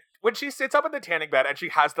 Okay, when she sits up in the tanning bed and she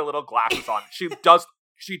has the little glasses on, she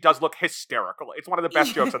does look hysterical. It's one of the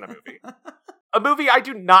best jokes in the movie. A movie I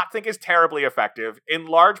do not think is terribly effective, in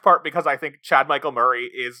large part because I think Chad Michael Murray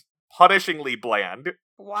is punishingly bland.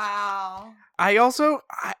 Wow.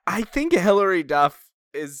 I think Hilary Duff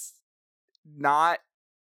is not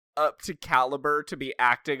up to caliber to be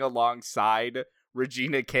acting alongside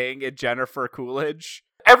Regina King and Jennifer Coolidge.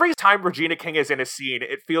 Every time Regina King is in a scene,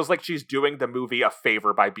 it feels like she's doing the movie a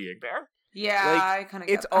favor by being there. Yeah, I kind of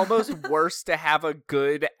get It's that. almost worse to have a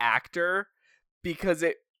good actor because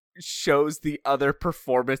it shows the other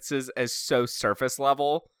performances as so surface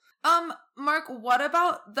level. Mark, what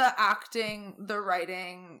about the acting, the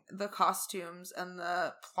writing, the costumes, and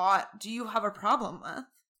the plot do you have a problem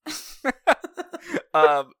with?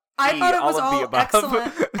 I thought it was all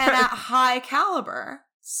excellent and at high caliber.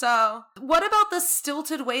 So, what about the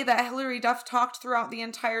stilted way that Hilary Duff talked throughout the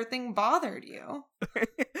entire thing bothered you?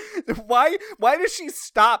 Why does she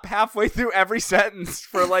stop halfway through every sentence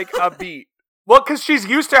for a beat? Well, because she's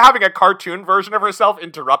used to having a cartoon version of herself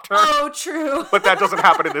interrupt her. Oh, true. But that doesn't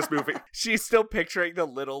happen in this movie. She's still picturing the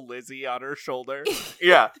little Lizzie on her shoulder.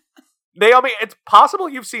 Yeah. Naomi, it's possible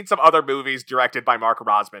you've seen some other movies directed by Mark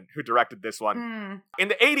Rosman, who directed this one. In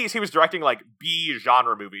the 80s, he was directing B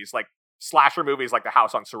genre movies, slasher movies like The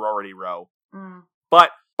House on Sorority Row.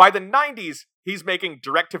 But by the 90s, he's making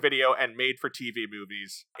direct-to-video and made-for-TV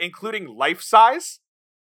movies, including Life Size.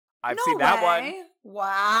 I've seen that one.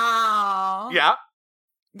 Wow. Yeah.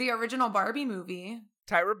 The original Barbie movie.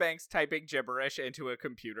 Tyra Banks typing gibberish into a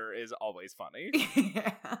computer is always funny.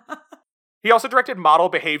 Yeah. He also directed Model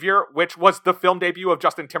Behavior, which was the film debut of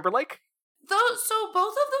Justin Timberlake. So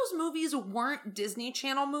both of those movies weren't Disney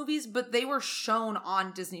Channel movies, but they were shown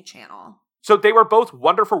on Disney Channel. So they were both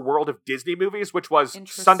Wonderful World of Disney movies, which was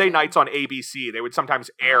Interesting. Sunday nights on ABC. They would sometimes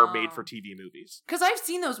air made-for-TV movies. Because I've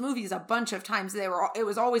seen those movies a bunch of times. It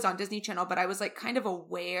was always on Disney Channel, but I was like kind of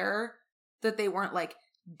aware that they weren't like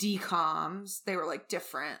DComs. They were like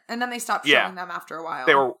different. And then they stopped showing them after a while.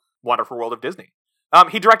 They were Wonderful World of Disney.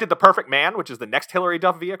 He directed The Perfect Man, which is the next Hilary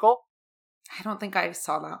Duff vehicle. I don't think I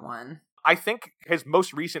saw that one. I think his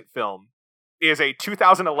most recent film is a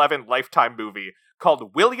 2011 Lifetime movie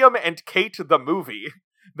called William and Kate the Movie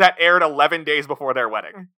that aired 11 days before their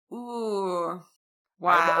wedding. Ooh.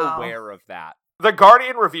 Wow. I'm aware of that. The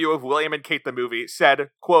Guardian review of William and Kate the Movie said,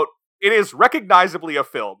 quote, "It is recognizably a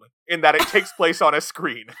film in that it takes place on a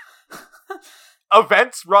screen.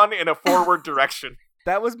 Events run in a forward direction."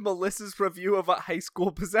 That was Melissa's review of A High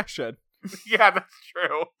School Possession. Yeah, that's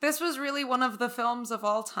true. This was really one of the films of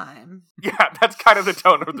all time. Yeah, that's kind of the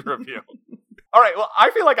tone of the review. All right, well,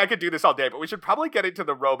 I feel like I could do this all day, but we should probably get into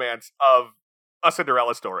the romance of A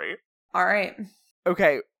Cinderella Story. All right.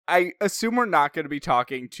 Okay, I assume we're not going to be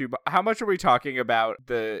talking too much. How much are we talking about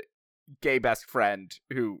the gay best friend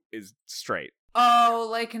who is straight? Oh,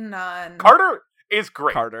 like none. Carter is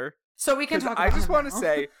great. Carter. So we can 'Cause talk about I just him want to now.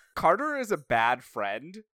 say, Carter is a bad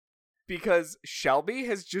friend because Shelby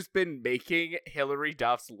has just been making Hilary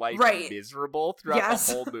Duff's life miserable throughout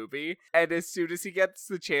the whole movie. And as soon as he gets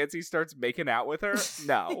the chance, he starts making out with her.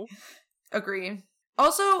 No. Agree.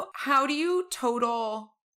 Also, how do you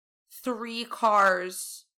total 3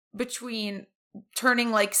 cars between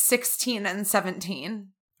turning like 16 and 17?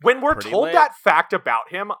 When we're Pretty told lit. that fact about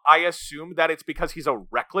him, I assume that it's because he's a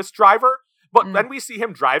reckless driver. But then we see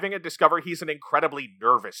him driving and discover he's an incredibly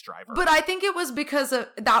nervous driver. But I think it was because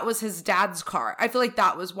that was his dad's car. I feel like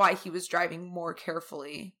that was why he was driving more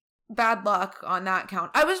carefully. Bad luck on that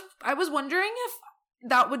count. I was wondering if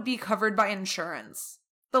that would be covered by insurance.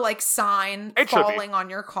 The like sign falling on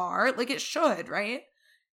your car. Like it should, right?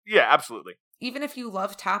 Yeah, absolutely. Even if you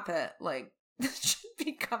love Tap It, like it should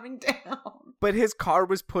be coming down. But his car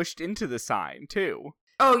was pushed into the sign, too.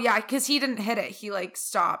 Oh, yeah, because he didn't hit it. He, like,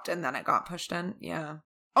 stopped and then it got pushed in. Yeah.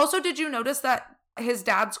 Also, did you notice that his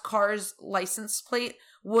dad's car's license plate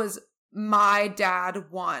was My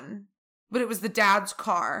Dad 1, but it was the dad's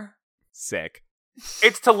car? Sick.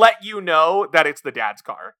 It's to let you know that it's the dad's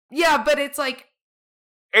car. Yeah, but it's like,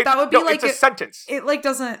 that would be like... it's a sentence. It, like,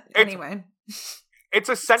 doesn't... Anyway. It's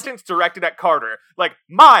a sentence directed at Carter. Like,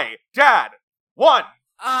 My Dad 1.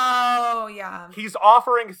 Oh, yeah. He's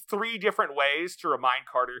offering 3 different ways to remind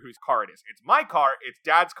Carter whose car it is. It's my car, it's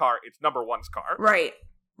Dad's car, it's number 1's car.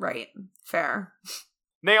 Right. Fair.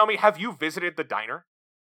 Naomi, have you visited the diner?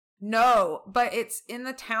 No, but it's in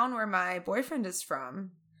the town where my boyfriend is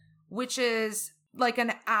from, which is like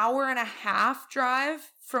an hour and a half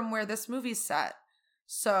drive from where this movie's set.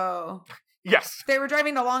 So... Yes. They were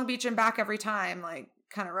driving to Long Beach and back every time, like,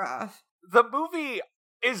 kind of rough. The movie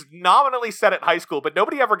is nominally set at high school, but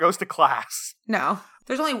nobody ever goes to class. No.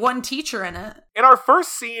 There's only one teacher in it. In our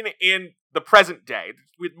first scene in the present day,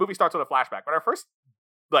 the movie starts with a flashback, but our first,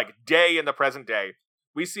 day in the present day,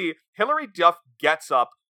 we see Hilary Duff gets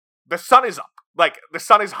up, the sun is up, the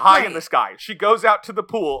sun is high in the sky. She goes out to the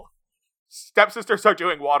pool, stepsisters are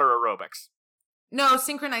doing water aerobics. No,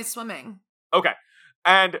 synchronized swimming. Okay,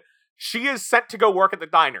 and she is sent to go work at the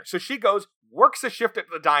diner, so she goes, works a shift at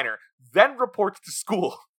the diner, then reports to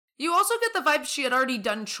school. You also get the vibe she had already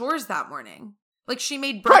done chores that morning. Like she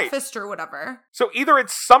made breakfast or whatever. So either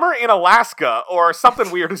it's summer in Alaska or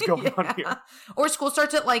something weird is going on here. Or school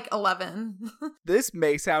starts at 11. This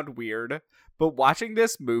may sound weird, but watching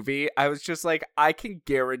this movie, I was just like, I can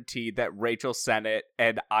guarantee that Rachel Sennett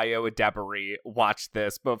and Io Adebari watched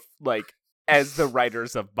this, as the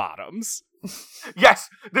writers of Bottoms. Yes,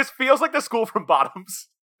 this feels like the school from Bottoms.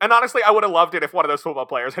 And honestly, I would have loved it if one of those football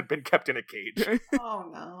players had been kept in a cage. Oh,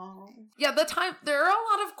 no. Yeah, there are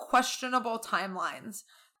a lot of questionable timelines.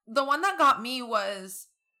 The one that got me was,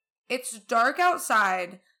 it's dark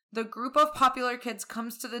outside. The group of popular kids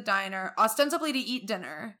comes to the diner, ostensibly to eat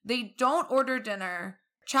dinner. They don't order dinner.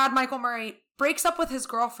 Chad Michael Murray breaks up with his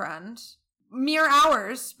girlfriend mere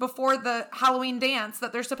hours before the Halloween dance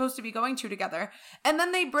that they're supposed to be going to together. And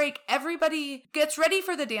then they break. Everybody gets ready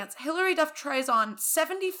for the dance. Hilary Duff tries on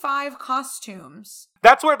 75 costumes.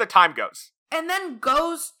 That's where the time goes. And then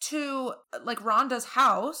goes to, Rhonda's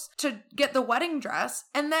house to get the wedding dress,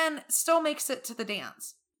 and then still makes it to the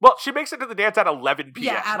dance. Well, she makes it to the dance at 11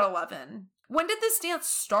 p.m. Yeah, at 11. When did this dance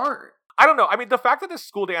start? I don't know. I mean, the fact that this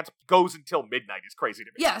school dance goes until midnight is crazy to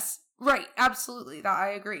me. Yes, right. Absolutely. That I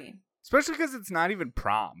agree. Especially because it's not even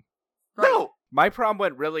prom. Right. No. My prom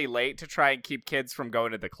went really late to try and keep kids from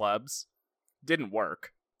going to the clubs. Didn't work.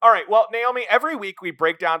 All right, well, Naomi, every week we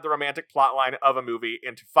break down the romantic plotline of a movie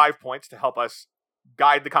into 5 points to help us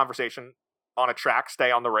guide the conversation on a track, stay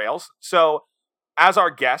on the rails. So, as our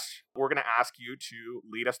guest, we're going to ask you to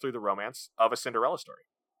lead us through the romance of a Cinderella story.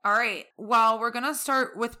 All right. Well, we're going to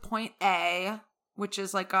start with point A, which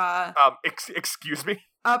is like a... excuse me?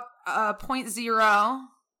 Point 0,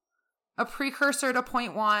 a precursor to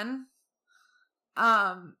point 1.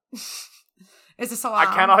 Is this allowed?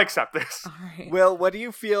 I cannot accept this. All right. Will, what do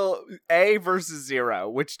you feel? A versus 0.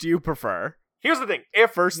 Which do you prefer? Here's the thing.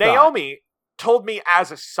 If First Naomi told me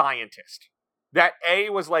as a scientist that A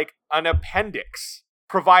was like an appendix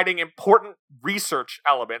providing important research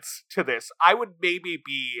elements to this, I would maybe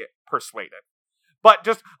be persuaded. But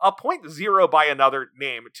just a point 0 by another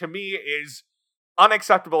name, to me, is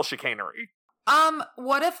unacceptable chicanery.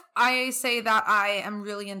 What if I say that I am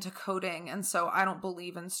really into coding, and so I don't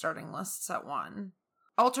believe in starting lists at 1?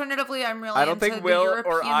 Alternatively, I'm really I don't into think Will the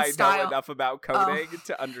European or I style. know enough about coding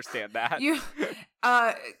to understand that.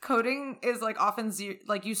 Coding is like often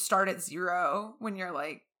like you start at 0 when you're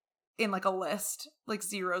like in like a list. Like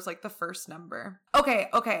 0 is like the first number. Okay,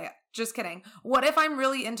 just kidding. What if I'm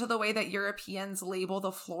really into the way that Europeans label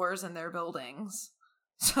the floors in their buildings?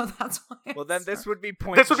 So that's why. Well, then this would be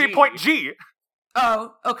point. This would be point G.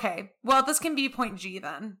 Oh, okay. Well, this can be point G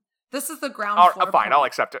then. This is the ground floor. Fine, point. I'll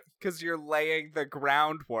accept it. Because you're laying the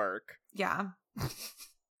groundwork. Yeah.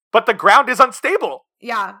 But the ground is unstable.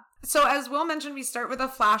 Yeah. So as Will mentioned, we start with a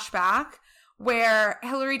flashback where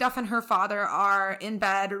Hilary Duff and her father are in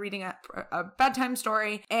bed reading a bedtime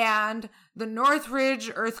story, and the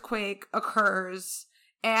Northridge earthquake occurs,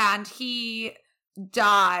 and he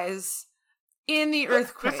dies in the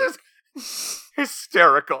earthquake. This is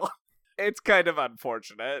hysterical. It's kind of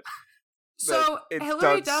unfortunate. So it's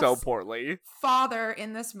Hilary done Duff's so poorly. father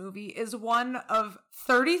in this movie is one of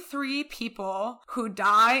 33 people who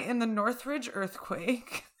die in the Northridge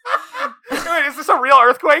earthquake. Wait, is this a real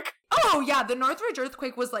earthquake? Oh yeah, the Northridge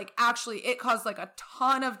earthquake was like it caused like a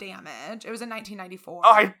ton of damage. It was in 1994. Oh,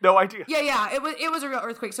 I had no idea. Yeah, it was a real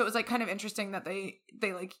earthquake, so it was like kind of interesting that they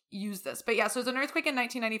like used this. But yeah, so it was an earthquake in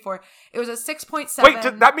 1994. It was a 6.7.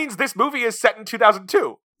 Wait, that means this movie is set in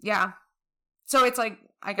 2002. Yeah. So it's like,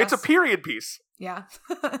 I guess it's a period piece. Yeah.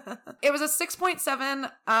 It was a 6.7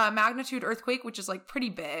 magnitude earthquake, which is like pretty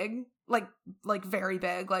big, like very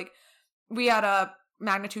big. Like we had a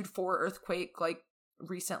magnitude 4 earthquake like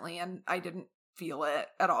recently and I didn't feel it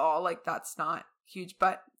at all. Like that's not huge,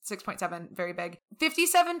 but 6.7, very big.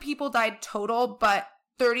 57 people died total, but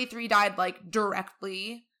 33 died like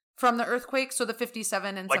directly from the earthquake. So the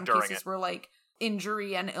 57 in like some cases were like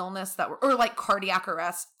injury and illness that were, or like cardiac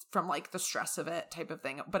arrest from like the stress of it type of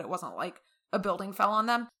thing. But it wasn't like a building fell on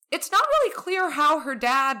them. It's not really clear how her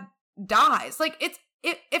dad dies. Like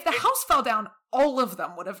if the house fell down, all of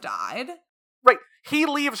them would have died. Right. He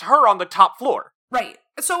leaves her on the top floor. Right.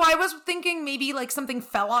 So I was thinking maybe like something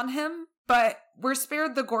fell on him, but we're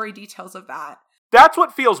spared the gory details of that. That's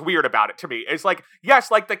what feels weird about it to me. It's like,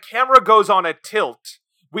 yes, like the camera goes on a tilt.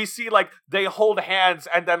 We see like they hold hands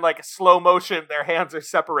and then like slow motion, their hands are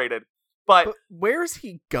separated. But where's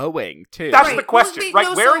he going to? That's Right. the question, Well,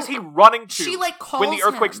 right? Where is he running to She like calls when the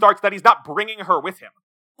earthquake him. starts that he's not bringing her with him?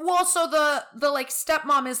 Well, so the like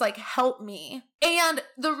stepmom is like, help me. And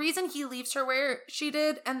the reason he leaves her where she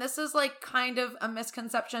did, and this is like kind of a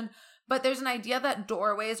misconception, but there's an idea that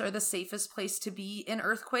doorways are the safest place to be in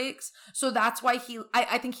earthquakes. So that's why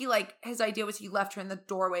I think he like, his idea was he left her in the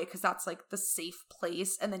doorway because that's like the safe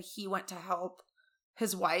place. And then he went to help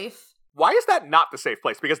his wife. Why is that not the safe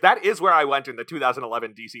place? Because that is where I went in the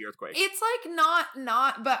 2011 DC earthquake. It's like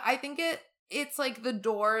not, but I think it's like the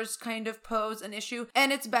doors kind of pose an issue,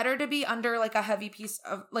 and it's better to be under like a heavy piece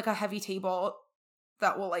of like a heavy table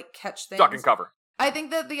that will like catch things. Duck and cover. I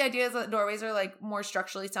think that the idea is that doorways are like more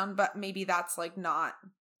structurally sound, but maybe that's like not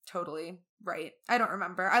totally right. I don't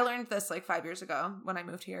remember. I learned this like 5 years ago when I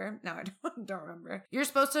moved here. Now I don't remember. You're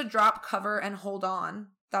supposed to drop, cover, and hold on.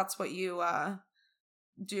 That's what you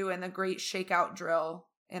do in the Great Shakeout Drill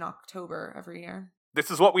in October every year.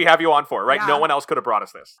 This is what we have you on for, right? Yeah. No one else could have brought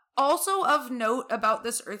us this. Also of note about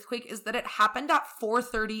this earthquake is that it happened at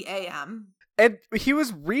 4:30 a.m. And he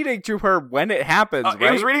was reading to her when it happens, right?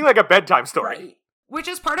 He was reading like a bedtime story. Right. Which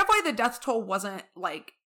is part of why the death toll wasn't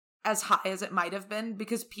like as high as it might have been,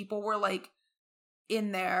 because people were like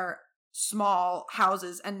in their small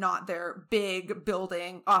houses and not their big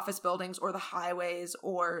office buildings or the highways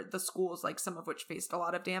or the schools, like some of which faced a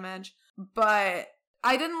lot of damage. But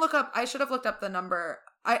I didn't look up, I should have looked up the number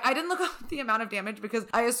I didn't look up the amount of damage because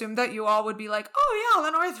I assumed that you all would be like, oh yeah,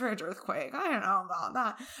 the Northridge earthquake. I don't know about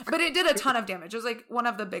that. But it did a ton of damage. It was like one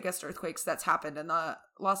of the biggest earthquakes that's happened in the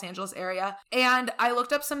Los Angeles area. And I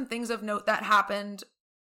looked up some things of note that happened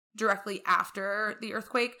directly after the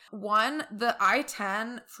earthquake. One, the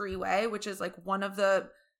I-10 freeway, which is like one of the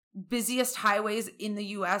busiest highways in the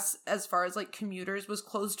US as far as like commuters, was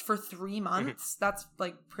closed for 3 months. That's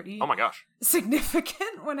like pretty Oh my gosh.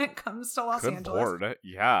 significant when it comes to Los Good Angeles. Lord.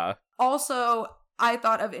 Yeah. Also, I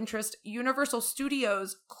thought of interest, Universal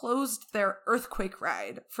Studios closed their earthquake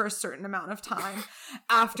ride for a certain amount of time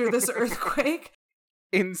after this earthquake.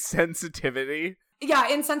 Insensitivity. Yeah,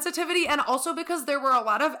 insensitivity, and also because there were a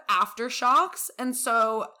lot of aftershocks, and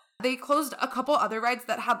so they closed a couple other rides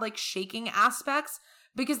that had like shaking aspects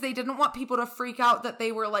because they didn't want people to freak out that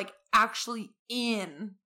they were like actually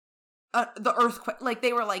in the earthquake. Like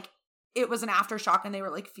they were like, it was an aftershock and they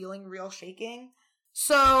were like feeling real shaking.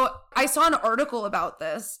 So I saw an article about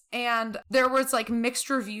this and there was like mixed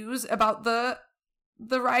reviews about the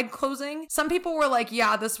ride closing. Some people were like,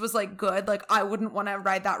 yeah, this was like good. Like I wouldn't want to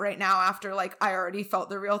ride that right now after like I already felt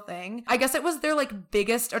the real thing. I guess it was their like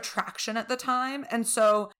biggest attraction at the time. And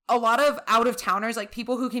so a lot of out of towners, like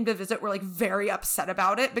people who came to visit, were like very upset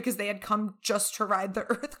about it because they had come just to ride the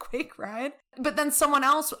earthquake ride. But then someone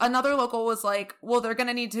else, another local, was like, well, they're going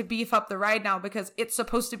to need to beef up the ride now because it's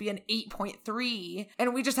supposed to be an 8.3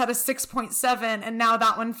 and we just had a 6.7 and now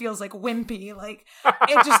that one feels like wimpy. Like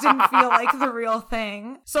it just didn't feel like the real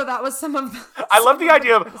thing. So that was some of the... I love the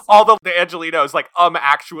idea of all the Angelinos like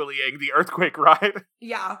actuallying the earthquake ride.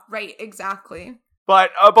 Yeah, right, exactly.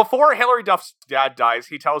 But before Hilary Duff's dad dies,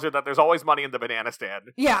 he tells her that there's always money in the banana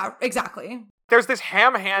stand. Yeah, exactly. There's this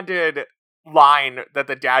ham-handed line that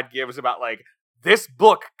the dad gives about like, this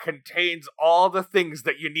book contains all the things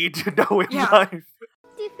that you need to know in life.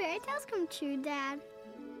 Do fairy tales come true, Dad?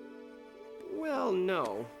 Well,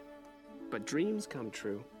 no. But dreams come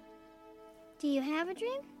true. Do you have a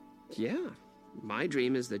dream? Yeah. My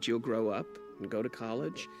dream is that you'll grow up and go to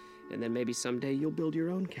college, and then maybe someday you'll build your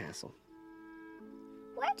own castle.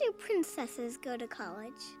 Where do princesses go to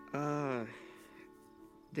college?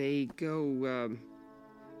 They go,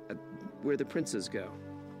 where the princes go.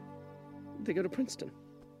 They go to Princeton.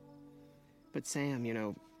 But Sam, you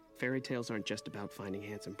know, fairy tales aren't just about finding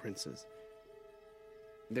handsome princes.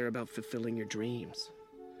 They're about fulfilling your dreams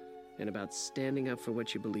and about standing up for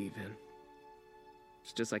what you believe in.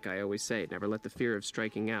 It's just like I always say, never let the fear of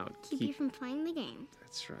striking out Keep you from playing the game.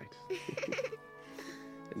 That's right.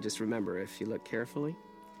 And just remember, if you look carefully,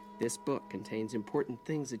 this book contains important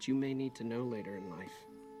things that you may need to know later in life.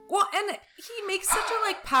 Well, and he makes such a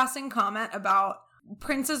like passing comment about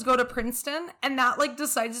princes go to Princeton, and that like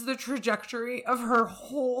decides the trajectory of her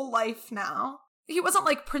whole life now. He wasn't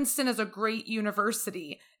like, Princeton is a great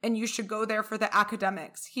university and you should go there for the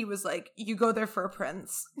academics. He was like, you go there for a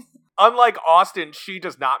prince. Unlike Austen, she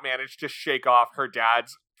does not manage to shake off her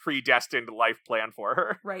dad's predestined life plan for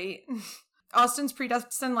her. Right. Austen's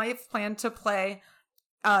predestined life plan to play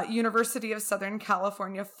University of Southern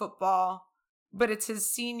California football, but it's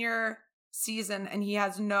his senior season and he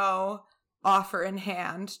has no offer in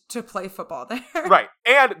hand to play football there. Right.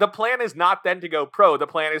 And the plan is not then to go pro. The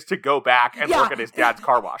plan is to go back and work at his dad's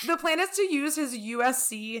car wash. The plan is to use his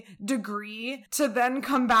USC degree to then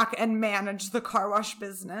come back and manage the car wash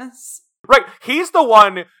business. Right. He's the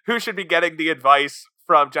one who should be getting the advice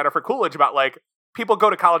from Jennifer Coolidge about, like, people go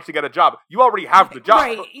to college to get a job. You already have the job.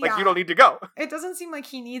 Right, like, you don't need to go. It doesn't seem like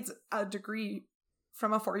he needs a degree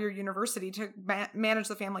from a 4-year university to manage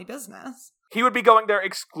the family business. He would be going there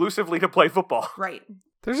exclusively to play football. Right.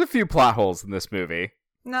 There's a few plot holes in this movie.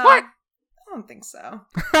 No, What? I don't think so.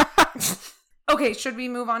 Okay, should we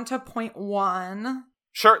move on to point 1?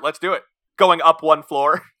 Sure, let's do it. Going up one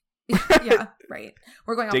floor. Yeah, right.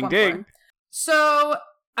 We're going up Ding, one ding. floor. So,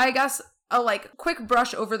 I guess a like quick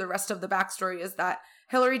brush over the rest of the backstory is that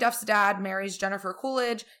Hilary Duff's dad marries Jennifer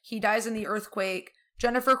Coolidge. He dies in the earthquake.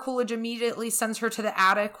 Jennifer Coolidge immediately sends her to the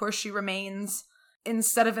attic where she remains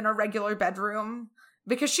instead of in a regular bedroom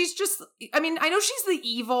because she's just, I mean, I know she's the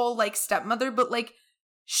evil like stepmother, but like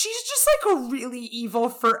she's just like a really evil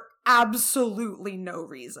for absolutely no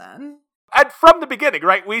reason. And from the beginning,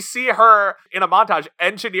 right, we see her in a montage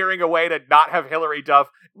engineering a way to not have Hilary Duff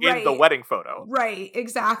in the wedding photo. Right,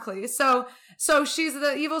 exactly. So she's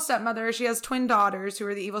the evil stepmother. She has twin daughters who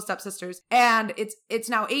are the evil stepsisters. And it's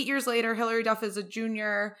now 8 years later. Hilary Duff is a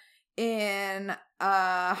junior in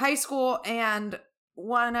high school. And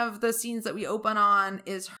one of the scenes that we open on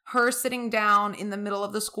is her sitting down in the middle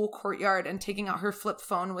of the school courtyard and taking out her flip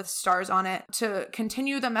phone with stars on it to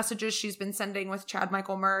continue the messages she's been sending with Chad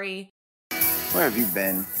Michael Murray. Where have you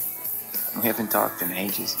been? We haven't talked in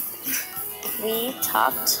ages. We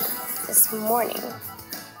talked this morning.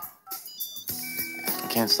 I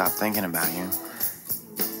can't stop thinking about you.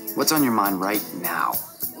 What's on your mind right now?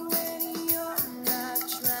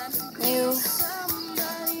 You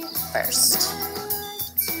first.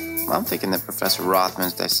 Well, I'm thinking that Professor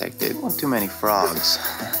Rothman's dissected one too many frogs.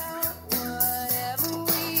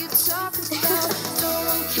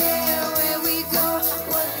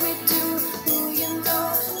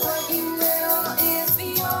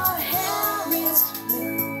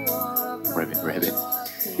 Ribbit, ribbit.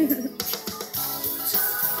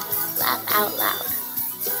 Laugh out loud.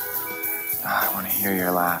 I want to hear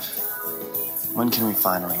your laugh. When can we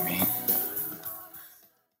finally meet?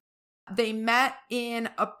 They met in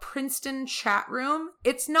a Princeton chat room.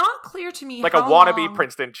 It's not clear to me Like a wannabe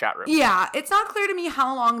Princeton chat room. Yeah, it's not clear to me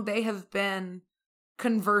how long they have been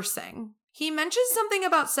conversing. He mentions something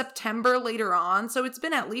about September later on, so it's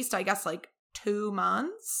been at least, I guess, like 2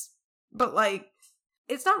 months. But, like,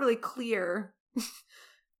 it's not really clear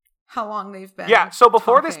how long they've been. Yeah, so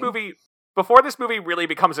before talking. this movie really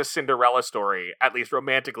becomes a Cinderella story, at least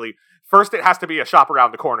romantically, first it has to be a shop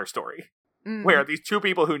around the corner story. Where these two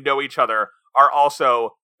people who know each other are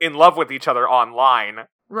also in love with each other online.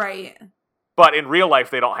 Right. But in real life,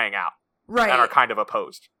 they don't hang out. Right. And are kind of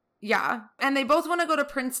opposed. Yeah. And they both want to go to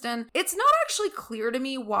Princeton. It's not actually clear to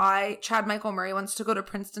me why Chad Michael Murray wants to go to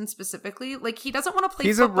Princeton specifically. Like, he doesn't want to play football.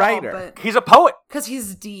 He's a writer. But he's a poet. Because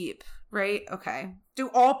he's deep, right? Okay. Do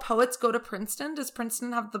all poets go to Princeton? Does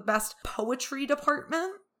Princeton have the best poetry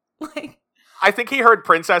department? Like... I think he heard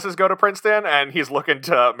princesses go to Princeton, and he's looking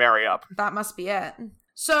to marry up. That must be it.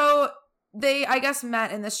 So they, I guess,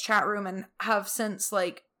 met in this chat room and have since,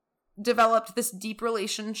 like, developed this deep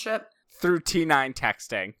relationship. Through T9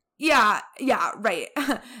 texting. Yeah, right.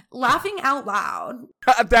 Laughing out loud.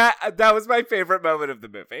 That was my favorite moment of the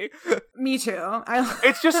movie. Me too.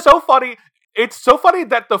 It's just so funny. It's so funny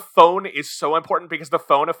that the phone is so important because the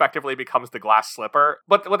phone effectively becomes the glass slipper.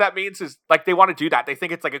 But what that means is, like, they want to do that. They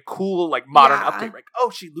think it's like a cool, like, modern update. Like, oh,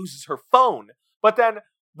 she loses her phone. But then,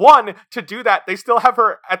 one, to do that, they still have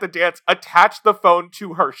her at the dance attach the phone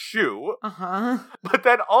to her shoe. Uh-huh. But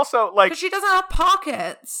then also, like... Because she doesn't have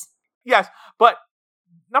pockets. Yes, but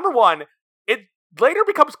number one, it later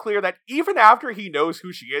becomes clear that even after he knows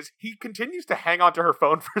who she is, he continues to hang onto her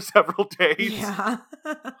phone for several days. Yeah.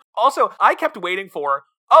 Also, I kept waiting for,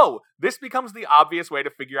 oh, this becomes the obvious way to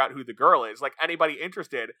figure out who the girl is. Like, anybody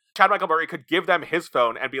interested, Chad Michael Murray could give them his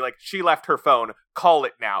phone and be like, she left her phone, call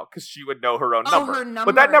it now, because she would know her own number. Her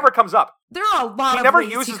number. But that never comes up. There are a lot He of never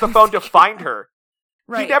ways uses you the can phone to figure find out. her.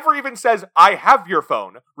 Right. He never even says, I have your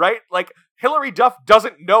phone, right? Like, Hilary Duff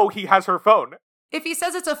doesn't know he has her phone. If he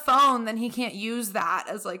says it's a phone, then he can't use that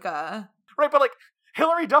as like a... Right, but like,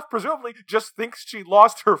 Hilary Duff presumably just thinks she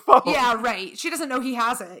lost her phone. Yeah, right. She doesn't know he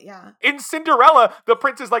has it, yeah. In Cinderella, the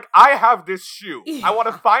prince is like, I have this shoe. Yeah. I want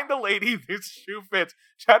to find the lady this shoe fits.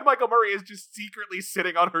 Chad Michael Murray is just secretly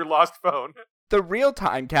sitting on her lost phone. The real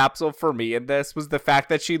time capsule for me in this was the fact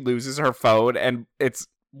that she loses her phone and it's,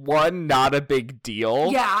 one, not a big deal.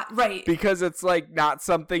 Yeah, right. Because it's, like, not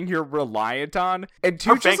something you're reliant on. And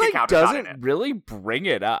two, Her just, bank like, account is not in doesn't it. really bring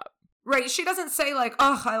it up. Right, she doesn't say like,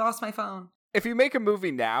 oh, I lost my phone. If you make a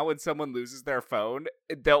movie now and someone loses their phone,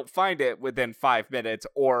 they'll find it within 5 minutes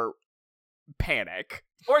or panic.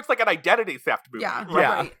 Or it's like an identity theft movie. Yeah,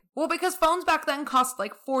 Yeah. right. Well, because phones back then cost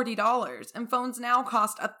like $40, and phones now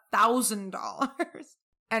cost $1,000.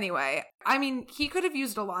 Anyway, I mean, he could have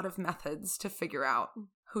used a lot of methods to figure out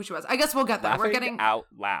who she was. I guess we'll get there. Laughing out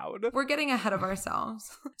loud. We're getting ahead of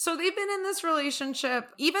ourselves. So they've been in this relationship,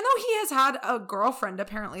 even though he has had a girlfriend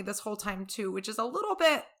apparently this whole time too, which is a little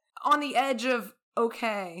bit on the edge of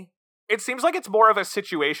okay. It seems like it's more of a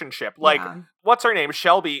situationship. Like, Yeah. what's her name?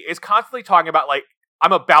 Shelby is constantly talking about, like,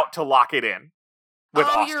 I'm about to lock it in with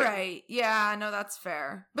Austin. You're right. Yeah, no, that's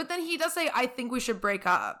fair. But then he does say, I think we should break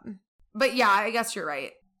up. But yeah, I guess you're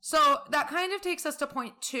right. So that kind of takes us to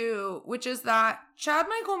point 2, which is that Chad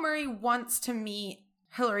Michael Murray wants to meet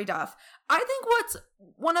Hilary Duff. I think what's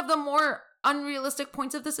one of the more unrealistic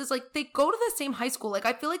points of this is, like, they go to the same high school. Like,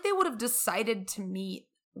 I feel like they would have decided to meet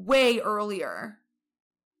way earlier.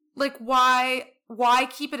 Like, why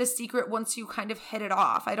keep it a secret once you kind of hit it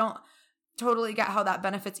off? I don't totally get how that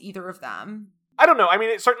benefits either of them. I don't know. I mean,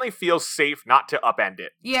 it certainly feels safe not to upend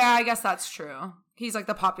it. Yeah, I guess that's true. He's like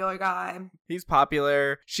the popular guy. He's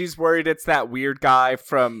popular. She's worried it's that weird guy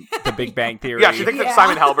from The Big Bang Theory. Yeah, she thinks it's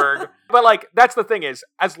Simon Helberg. But, like, that's the thing is,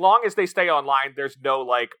 as long as they stay online, there's no,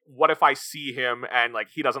 like, what if I see him and, like,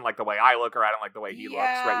 he doesn't like the way I look or I don't like the way he looks,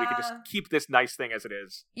 right? We can just keep this nice thing as it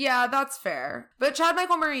is. Yeah, that's fair. But Chad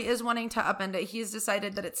Michael Murray is wanting to upend it. He's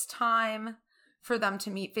decided that it's time for them to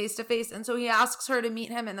meet face to face. And so he asks her to meet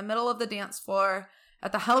him in the middle of the dance floor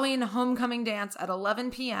at the Halloween homecoming dance at 11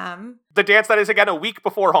 p.m. The dance that is, again, a week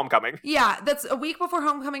before homecoming. Yeah, that's a week before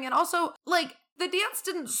homecoming. And also, like, the dance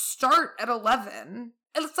didn't start at 11.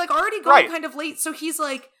 It's, like, already going kind of late. So he's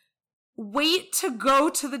like, wait to go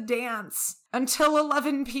to the dance until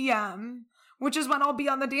 11 p.m., which is when I'll be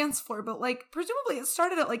on the dance floor. But, like, presumably it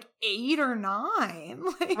started at, like, 8 or 9.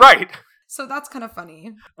 Like, right. So that's kind of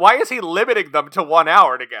funny. Why is he limiting them to 1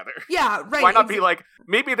 hour together? Yeah, right. Why not be like,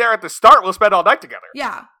 meet me there at the start, we'll spend all night together?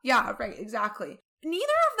 Yeah, right, exactly. Neither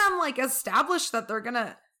of them, like, establish that they're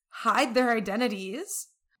gonna hide their identities.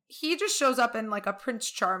 He just shows up in, like, a Prince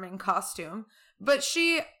Charming costume. But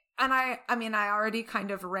she, and I mean, I already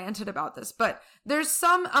kind of ranted about this, but there's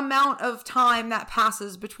some amount of time that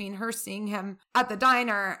passes between her seeing him at the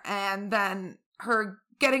diner and then her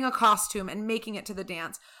getting a costume and making it to the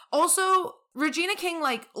dance. Also, Regina King,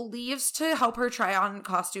 like, leaves to help her try on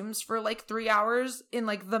costumes for, like, 3 hours in,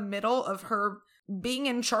 like, the middle of her being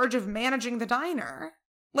in charge of managing the diner.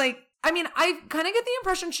 Like, I mean, I kind of get the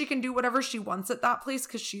impression she can do whatever she wants at that place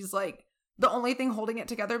because she's, like, the only thing holding it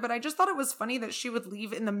together, but I just thought it was funny that she would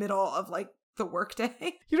leave in the middle of, like, the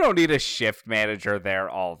workday. You don't need a shift manager there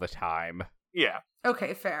all the time. Yeah.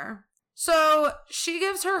 Okay, fair. So she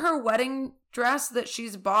gives her wedding dress that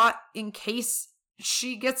she's bought in case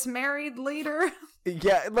she gets married later.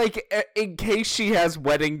 Yeah, like, in case she has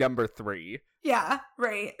wedding number 3. Yeah,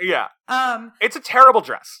 right. Yeah. It's a terrible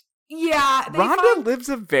dress. Yeah. Rhonda lives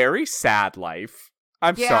a very sad life.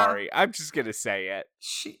 I'm sorry. I'm just gonna say it.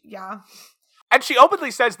 Yeah. And she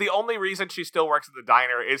openly says the only reason she still works at the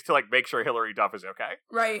diner is to, like, make sure Hilary Duff is okay.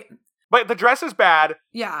 Right. But the dress is bad.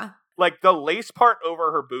 Yeah. Like, the lace part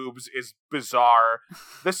over her boobs is bizarre.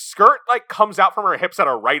 The skirt, like, comes out from her hips at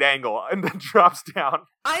a right angle and then drops down.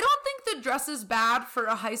 I don't think the dress is bad for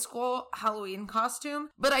a high school Halloween costume,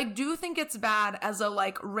 but I do think it's bad as a,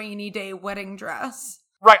 like, rainy day wedding dress.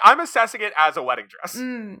 Right, I'm assessing it as a wedding dress.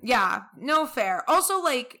 Yeah, no fair. Also,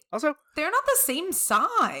 they're not the same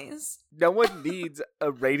size. No one needs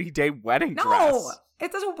a rainy day wedding dress. No,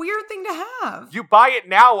 it's a weird thing to have. You buy it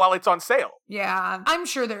now while it's on sale. Yeah, I'm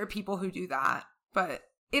sure there are people who do that, but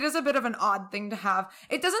it is a bit of an odd thing to have.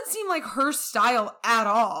 It doesn't seem like her style at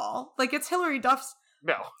all. Like, it's Hilary Duff's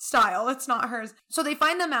style. It's not hers. So they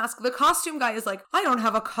find the mask. The costume guy is like, I don't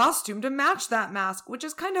have a costume to match that mask, which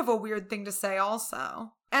is kind of a weird thing to say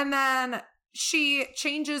also. And then she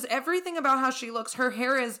changes everything about how she looks. Her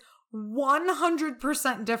hair is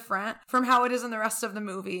 100% different from how it is in the rest of the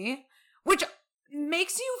movie, which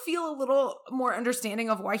makes you feel a little more understanding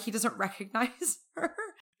of why he doesn't recognize her.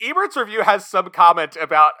 Ebert's review has some comment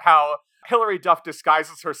about how Hilary Duff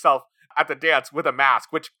disguises herself at the dance with a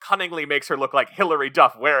mask, which cunningly makes her look like Hilary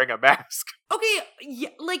Duff wearing a mask. Okay,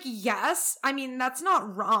 yes. I mean, that's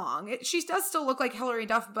not wrong. She does still look like Hilary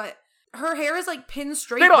Duff, but her hair is, like, pinned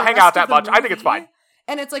straight. They don't hang out that much. I think it's fine.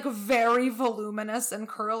 And it's, like, very voluminous and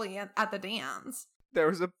curly at the dance. There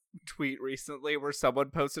was a tweet recently where someone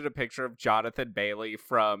posted a picture of Jonathan Bailey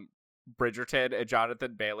from Bridgerton and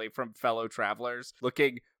Jonathan Bailey from Fellow Travelers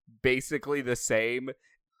looking basically the same,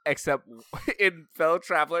 except in Fellow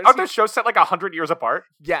Travelers. Aren't the shows set like 100 years apart?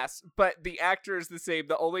 Yes, but the actor is the same.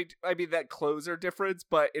 That clothes are different,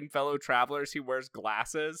 but in Fellow Travelers, he wears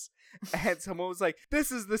glasses. And someone was like,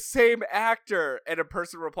 this is the same actor. And a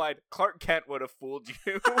person replied, Clark Kent would have fooled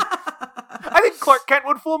you. I think Clark Kent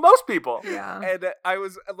would fool most people. Yeah. And I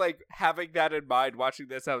was like, having that in mind, watching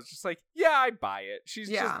this, I was just like, yeah, I buy it. She's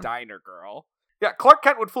just diner girl. Yeah, Clark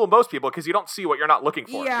Kent would fool most people because you don't see what you're not looking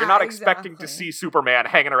for. Yeah, you're not expecting to see Superman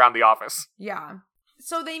hanging around the office. Yeah.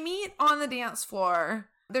 So they meet on the dance floor.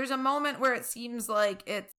 There's a moment where it seems like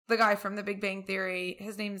it's the guy from The Big Bang Theory.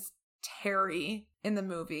 His name's Terry in the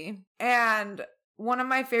movie. And one of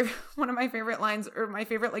my favorite lines, or my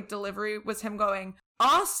favorite, like, delivery was him going,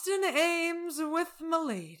 Austin Ames with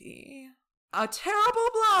Milady. A terrible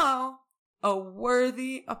blow. A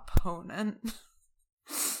worthy opponent.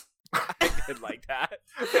 I did like that.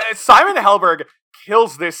 Simon Helberg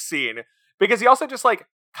kills this scene because he also just, like,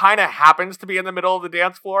 kind of happens to be in the middle of the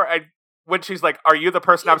dance floor, and when she's like, are you the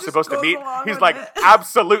person I'm supposed to meet? He's like,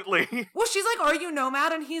 absolutely. Well, she's like, are you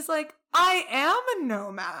nomad? And he's like, I am a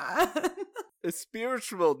nomad. A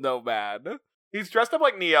spiritual nomad. He's dressed up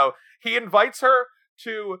like Neo. He invites her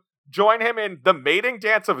to join him in the mating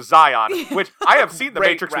dance of Zion, which I have seen The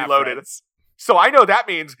Matrix Reloaded. So I know that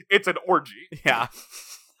means it's an orgy. Yeah.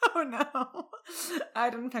 Oh no. I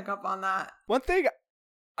didn't pick up on that. One thing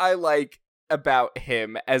I like about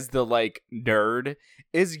him as the, like, nerd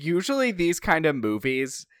is usually these kind of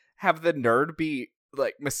movies have the nerd be,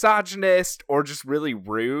 like, misogynist or just really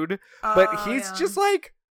rude, but he's just,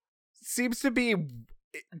 like, seems to be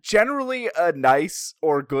generally a nice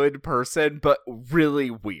or good person, but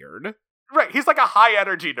really weird. Right, he's like a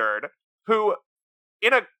high-energy nerd who,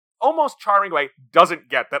 in a almost charming way, doesn't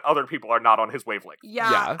get that other people are not on his wavelength.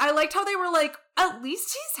 Yeah. I liked how they were like, at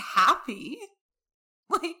least he's happy.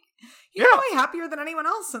 Like, he's probably happier than anyone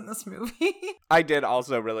else in this movie. I did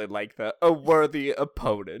also really like a worthy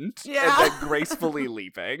opponent. And then gracefully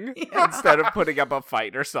leaving instead of putting up a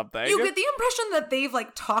fight or something. You get the impression that they've,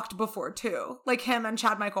 like, talked before, too. Like, him and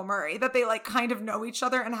Chad Michael Murray. That they, like, kind of know each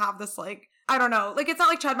other and have this, like, I don't know. Like, it's not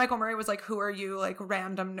like Chad Michael Murray was like, who are you, like,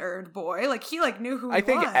 random nerd boy? Like, he, like, knew who he was. I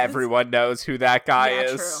think everyone knows who that guy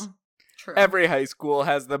is. True. Every high school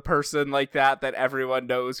has the person like that everyone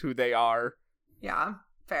knows who they are. Yeah,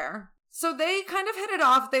 fair. So they kind of hit it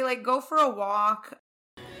off. They, like, go for a walk.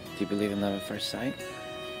 Do you believe in love at first sight?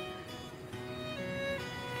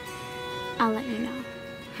 I'll let you know.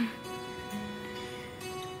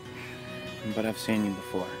 But I've seen you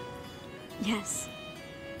before. Yes.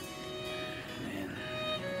 Man,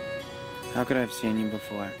 how could I have seen you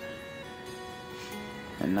before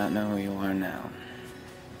and not know who you are now?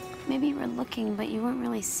 Maybe you were looking, but you weren't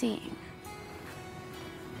really seeing.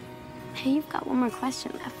 Hey, you've got one more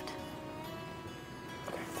question left.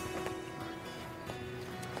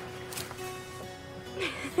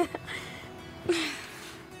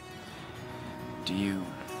 Do you,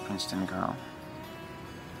 Princeton girl,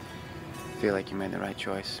 feel like you made the right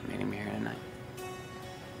choice meeting me here tonight?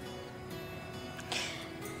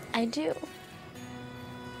 I do.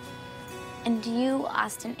 And do you,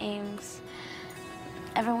 Austin Ames,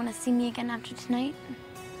 ever want to see me again after tonight?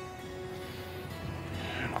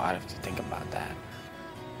 Well, I'd have to think about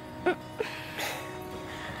that.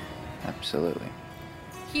 Absolutely.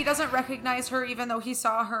 He doesn't recognize her even though he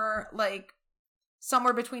saw her, like,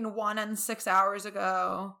 somewhere between 1 and 6 hours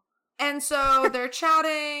ago. And so they're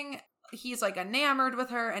chatting. He's, like, enamored with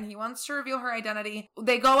her and he wants to reveal her identity.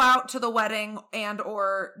 They go out to the wedding and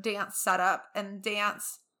or dance setup and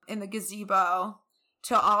dance in the gazebo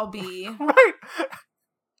to all be. Right.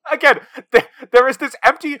 Again, there is this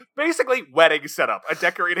empty, basically wedding setup, a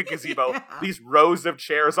decorated gazebo, these rows of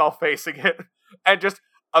chairs all facing it, and just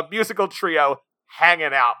a musical trio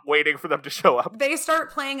hanging out, waiting for them to show up. They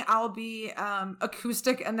start playing I'll Be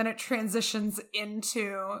acoustic, and then it transitions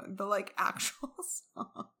into the, like, actual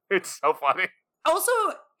song. It's so funny. Also,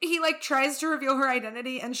 he, like, tries to reveal her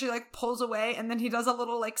identity, and she, like, pulls away, and then he does a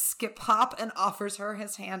little, like, skip hop and offers her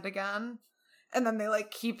his hand again. And then they,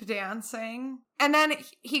 like, keep dancing. And then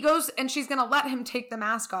he goes, and she's gonna let him take the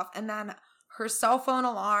mask off, and then her cell phone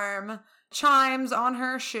alarm chimes on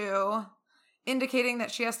her shoe, indicating that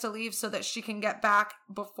she has to leave so that she can get back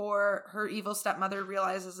before her evil stepmother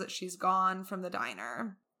realizes that she's gone from the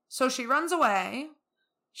diner. So she runs away.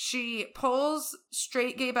 She pulls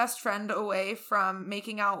straight gay best friend away from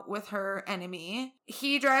making out with her enemy.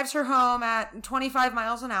 He drives her home at 25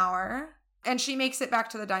 miles an hour, and she makes it back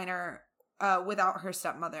to the diner without her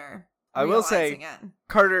stepmother. I will say, it.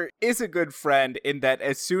 Carter is a good friend in that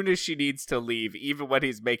as soon as she needs to leave, even when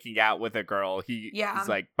he's making out with a girl, he's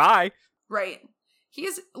like, bye. Right.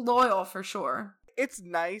 He's loyal for sure. It's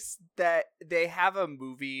nice that they have a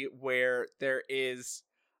movie where there is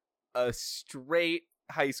a straight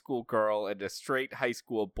high school girl and a straight high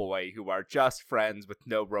school boy who are just friends with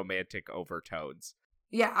no romantic overtones.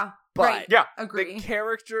 Yeah. But right. Yeah. Agree. The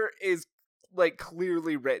character is, like,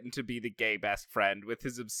 clearly written to be the gay best friend with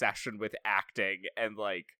his obsession with acting and,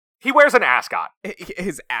 like, he wears an ascot.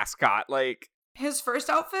 His ascot, like, his first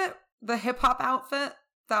outfit, the hip hop outfit,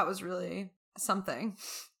 that was really something.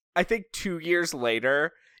 I think 2 years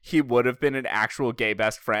later, he would have been an actual gay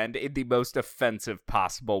best friend in the most offensive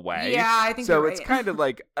possible way. Yeah, I think so. You're right. It's kind of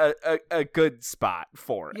like a good spot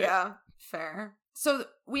for it. Yeah, fair. So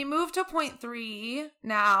we move to point 3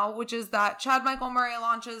 now, which is that Chad Michael Murray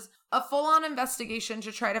launches a full-on investigation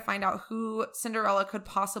to try to find out who Cinderella could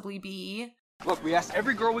possibly be. Look, we asked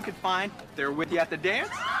every girl we could find if they were with you at the dance.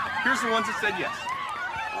 Here's the ones that said yes.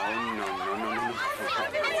 Oh, no.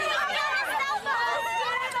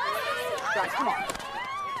 Guys, come on.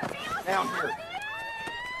 Down here.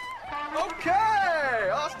 Okay,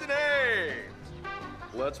 Austin A.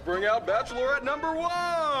 Let's bring out Bachelorette number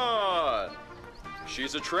 1.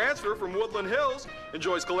 She's a transfer from Woodland Hills,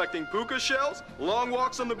 enjoys collecting puka shells, long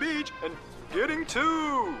walks on the beach, and getting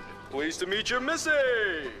 2. Pleased to meet you, Missy.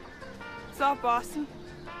 What's up, Austin?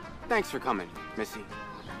 Thanks for coming, Missy.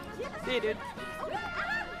 See you, dude.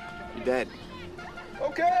 You're dead.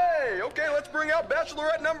 Okay, let's bring out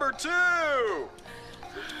Bachelorette number 2.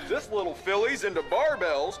 This little filly's into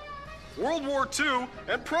barbells, World War II,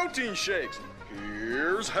 and protein shakes.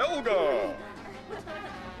 Here's Helga.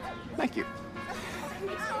 Thank you.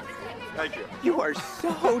 Thank you. You are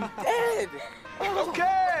so dead.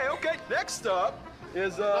 Okay. Next up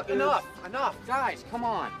is Enough, guys, come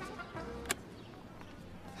on.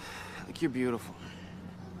 Look, you're beautiful.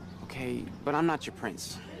 Okay, but I'm not your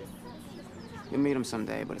prince. You'll meet him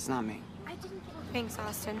someday, but it's not me. Thanks,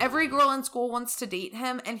 Austin. Every girl in school wants to date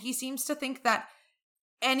him, and he seems to think that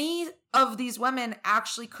any of these women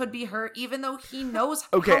actually could be her, even though he knows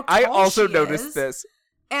Okay, how I tall also she noticed is, this.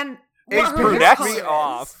 and It what her hair pissed color me is.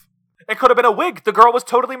 off. It could have been a wig. The girl was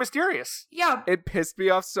totally mysterious. Yeah, It pissed me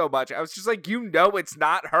off so much. I was just like, it's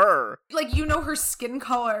not her. like, you know her skin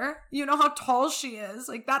color, you know how tall she is.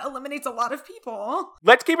 Like, that eliminates a lot of people.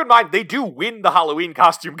 Let's keep in mind, they do win the Halloween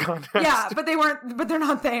costume contest. Yeah, but they're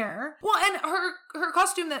not there. Well, and her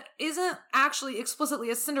costume that isn't actually explicitly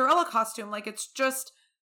a Cinderella costume, like, it's just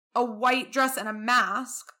a white dress and a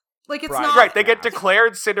mask. Like, it's not... Right, they get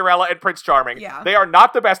declared Cinderella and Prince Charming. Yeah. They are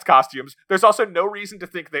not the best costumes. There's also no reason to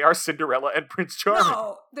think they are Cinderella and Prince Charming.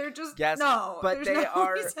 No, they're just... Yes, no, but there's they no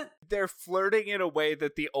are. reason. They're flirting in a way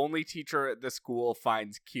that the only teacher at the school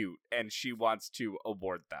finds cute, and she wants to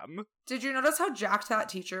award them. Did you notice how jacked that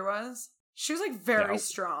teacher was? She was, like, very No.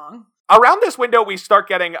 strong. Around this window, we start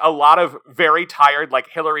getting a lot of very tired, like,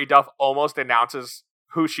 Hilary Duff almost announces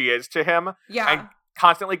who she is to him. Yeah. And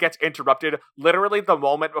constantly gets interrupted literally the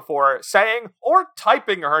moment before saying or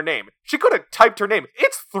typing her name. She could have typed her name.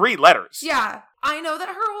 It's 3 letters. Yeah. I know that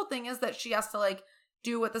her whole thing is that she has to, like,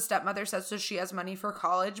 do what the stepmother says so she has money for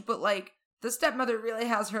college, but, like, the stepmother really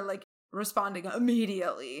has her, like, responding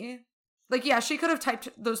immediately. Like, yeah, she could have typed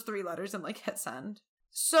those 3 letters and, like, hit send.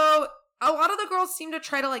 So, a lot of the girls seem to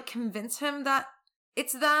try to, like, convince him that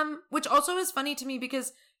it's them, which also is funny to me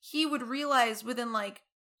because he would realize within, like,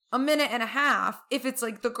 a minute and a half if it's,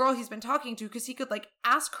 like, the girl he's been talking to, because he could, like,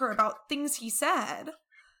 ask her about things he said.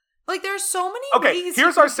 Like, there's so many ways.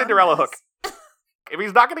 Here's our Cinderella hook. If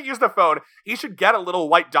he's not going to use the phone, he should get a little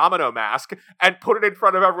white domino mask and put it in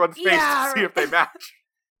front of everyone's face to see if they match.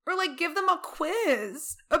 Or, like, give them a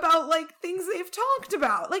quiz about, like, things they've talked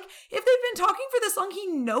about. Like, if they've been talking for this long, he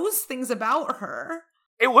knows things about her.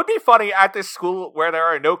 It would be funny at this school where there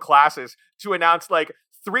are no classes to announce, like,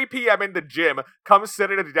 3 p.m. in the gym, come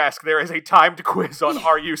sit at a desk, there is a timed quiz on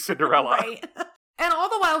Are You Cinderella? Right. And all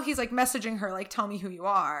the while, he's, like, messaging her, like, tell me who you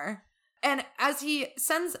are. And as he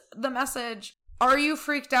sends the message, are you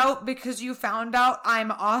freaked out because you found out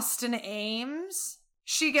I'm Austin Ames?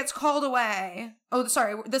 She gets called away. Oh,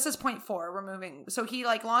 sorry, this is point 4. We're moving. So he,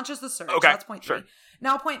 like, launches the search. Okay, That's point 3. sure.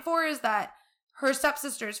 Now, point 4 is that her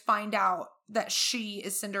stepsisters find out that she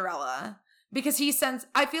is Cinderella. Because he sends...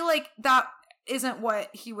 I feel like that isn't what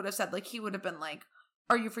he would have said. Like, he would have been like,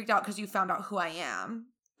 are you freaked out because you found out who I am?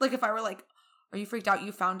 Like, if I were like, are you freaked out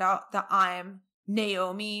you found out that I'm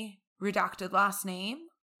Naomi, redacted last name?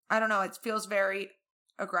 I don't know. It feels very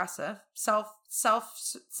aggressive.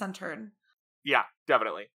 Self-centered. Yeah,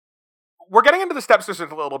 definitely. We're getting into the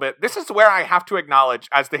stepsisters a little bit. This is where I have to acknowledge,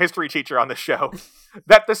 as the history teacher on the show,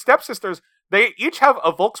 that the stepsisters, they each have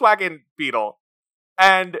a Volkswagen Beetle,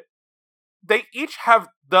 and they each have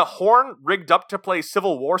the horn rigged up to play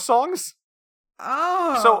Civil War songs.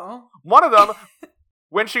 Oh. So one of them,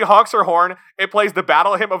 when she honks her horn, it plays the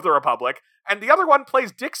Battle Hymn of the Republic, and the other one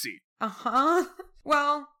plays Dixie. Uh-huh.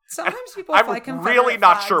 Well, sometimes people I'm fly Confederate really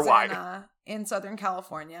not flags sure why. in Southern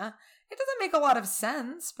California. It doesn't make a lot of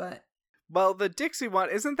sense, but... Well, the Dixie one,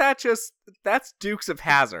 isn't that that's Dukes of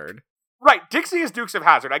Hazzard? Right, Dixie is Dukes of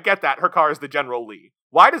Hazzard. I get that. Her car is the General Lee.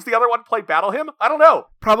 Why does the other one play Battle Hymn? I don't know.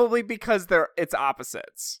 Probably because it's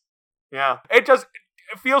opposites. Yeah. It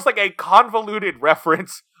feels like a convoluted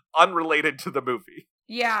reference unrelated to the movie.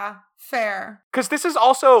 Yeah, fair. Because this is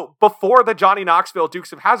also before the Johnny Knoxville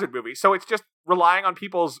Dukes of Hazzard movie, so it's just relying on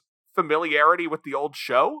people's familiarity with the old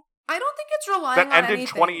show. I don't think it's relying that on ended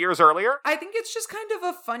anything. 20 years earlier. I think it's just kind of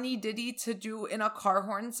a funny ditty to do in a car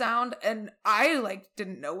horn sound, and I,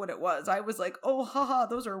 didn't know what it was. I was like, oh, haha,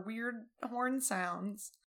 those are weird horn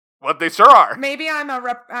sounds. Well, they sure are. Maybe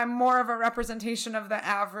I'm more of a representation of the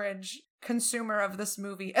average consumer of this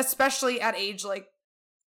movie, especially at age, 12?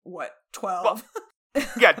 Well,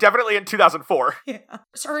 yeah, definitely in 2004. Yeah.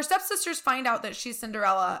 So her stepsisters find out that she's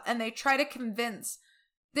Cinderella, and they try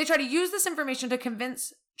to use this information to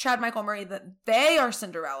convince Chad Michael Murray that they are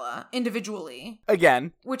Cinderella individually.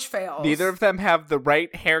 Again. Which fails. Neither of them have the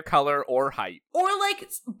right hair color or height. Or,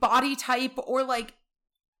 body type, or,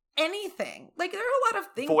 anything. Like, there are a lot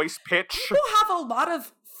of things. Voice pitch. People have a lot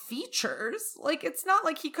of features. Like, it's not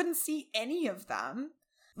like he couldn't see any of them.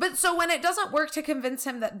 But so when it doesn't work to convince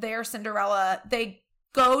him that they're Cinderella, they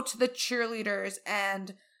go to the cheerleaders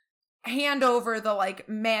and hand over the, like,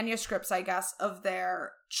 manuscripts, I guess, of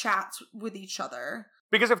their chats with each other.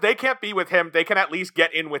 Because if they can't be with him, they can at least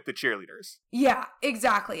get in with the cheerleaders. Yeah,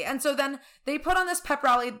 exactly. And so then they put on this pep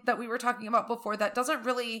rally that we were talking about before that doesn't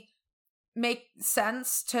really make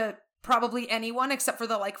sense to probably anyone except for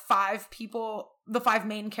the, like, 5 people, the 5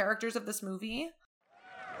 main characters of this movie.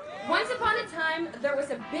 Once upon a time, there was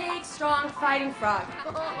a big, strong fighting frog.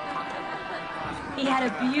 He had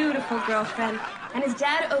a beautiful girlfriend, and his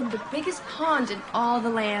dad owned the biggest pond in all the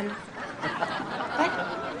land. But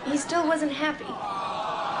he still wasn't happy.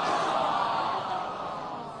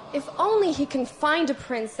 If only he can find a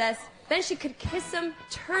princess, then she could kiss him,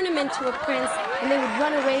 turn him into a prince, and they would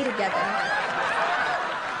run away together.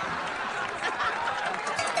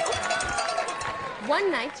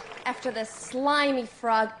 One night, after the slimy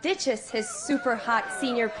frog ditches his super hot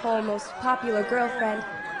senior pole most popular girlfriend,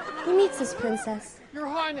 he meets his princess. Your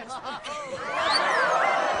Highness!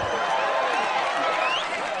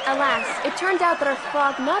 Alas, it turned out that our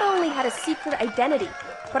frog not only had a secret identity,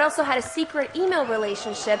 but also had a secret email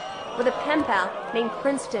relationship with a pen pal named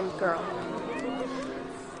Princeton Girl.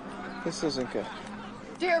 This isn't good.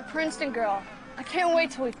 Dear Princeton Girl, I can't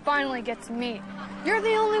wait till we finally get to meet. You're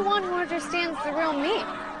the only one who understands the real me.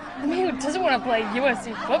 The me who doesn't want to play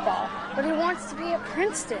USC football, but who wants to be at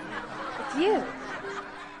Princeton with you.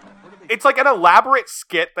 It's like an elaborate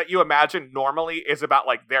skit that you imagine normally is about,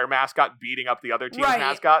 like, their mascot beating up the other team's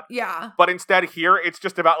mascot. Yeah. But instead here, it's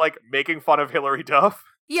just about, like, making fun of Hilary Duff.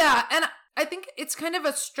 Yeah, and I think it's kind of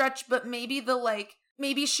a stretch, but maybe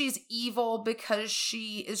maybe she's evil because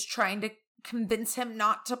she is trying to convince him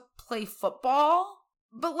not to play football.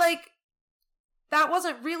 But, like, that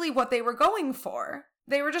wasn't really what they were going for.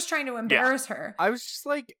 They were just trying to embarrass her. I was just,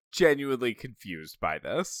 like, genuinely confused by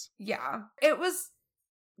this. Yeah. It was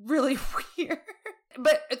really weird.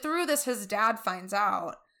 But through this, his dad finds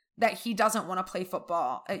out that he doesn't want to play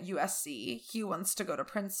football at USC. He wants to go to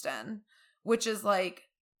Princeton, which is, like,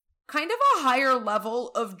 kind of a higher level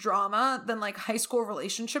of drama than, like, high school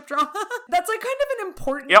relationship drama. That's, like, kind of an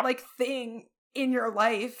important, like, thing in your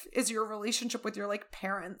life is your relationship with your, like,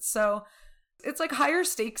 parents. So it's, like, higher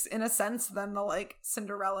stakes in a sense than the, like,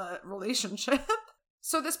 Cinderella relationship.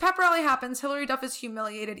 So this pep rally happens. Hilary Duff is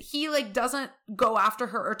humiliated. He, like, doesn't go after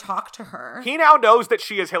her or talk to her. He now knows that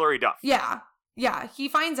she is Hilary Duff. Yeah. Yeah. He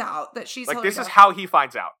finds out that she's like, Hilary this Duff. is how he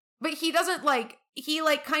finds out. But he doesn't, like, he,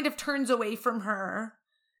 like, kind of turns away from her.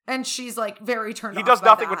 And she's, like, very turned off. He does by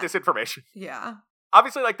nothing that. with this information. Yeah.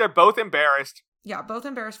 Obviously, like, they're both embarrassed. Yeah, both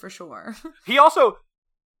embarrassed for sure. He also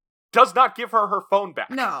does not give her phone back.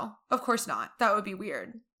 No, of course not. That would be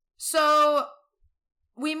weird. So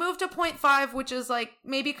we move to point 5, which is, like,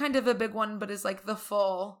 maybe kind of a big one, but is, like, the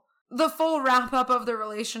full wrap up of the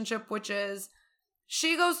relationship, which is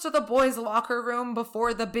she goes to the boys' locker room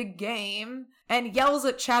before the big game and yells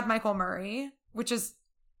at Chad Michael Murray, which is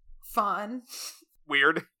fun.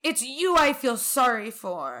 Weird. It's you I feel sorry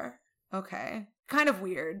for. Okay. Kind of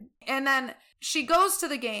weird. And then she goes to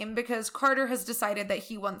the game because Carter has decided that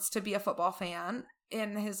he wants to be a football fan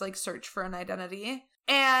in his, like, search for an identity.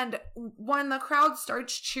 And when the crowd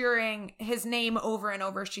starts cheering his name over and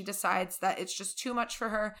over, she decides that it's just too much for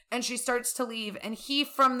her. And she starts to leave. And he,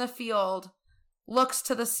 from the field, looks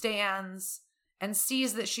to the stands and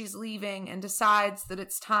sees that she's leaving and decides that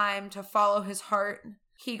it's time to follow his heart.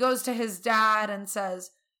 He goes to his dad and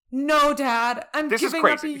says, "No, Dad, I'm giving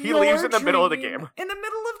up your He leaves in the middle of the dream." game. In the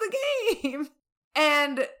middle of the game.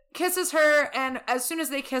 And kisses her, and as soon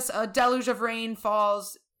as they kiss, a deluge of rain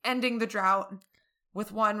falls, ending the drought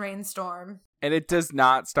with one rainstorm. And it does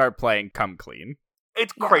not start playing Come Clean.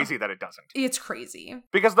 It's crazy that it doesn't. It's crazy.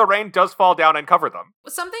 Because the rain does fall down and cover them.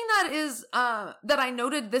 Something that is, that I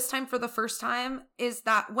noted this time for the first time is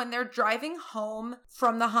that when they're driving home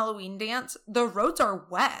from the Halloween dance, the roads are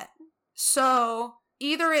wet. So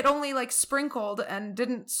either it only, like, sprinkled and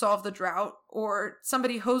didn't solve the drought, or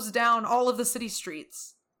somebody hosed down all of the city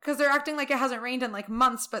streets. Because they're acting like it hasn't rained in, like,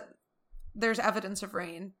 months, but there's evidence of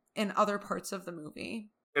rain in other parts of the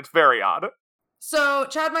movie. It's very odd. So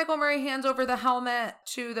Chad Michael Murray hands over the helmet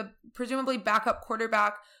to the presumably backup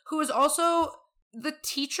quarterback, who is also the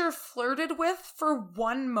teacher flirted with for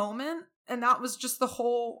one moment, and that was just the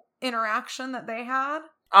whole interaction that they had.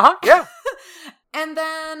 Uh-huh, yeah. And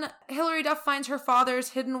then Hilary Duff finds her father's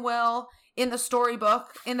hidden will in the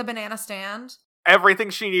storybook in the banana stand. Everything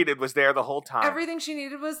she needed was there the whole time. Everything she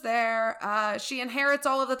needed was there. She inherits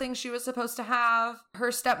all of the things she was supposed to have.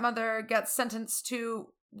 Her stepmother gets sentenced to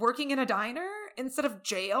working in a diner instead of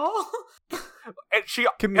jail. And Hilary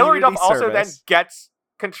Community Duff also then service. gets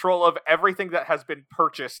control of everything that has been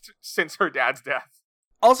purchased since her dad's death.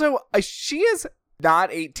 Also, she is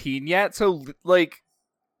not 18 yet, so, like,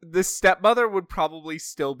 the stepmother would probably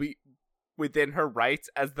still be within her rights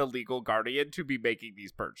as the legal guardian to be making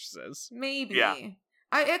these purchases. Maybe. Yeah.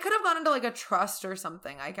 It could have gone into, like, a trust or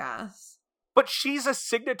something, I guess. But she's a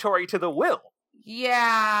signatory to the will,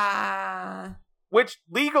 Yeah. which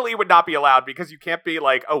legally would not be allowed because you can't be,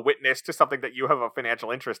 like, a witness to something that you have a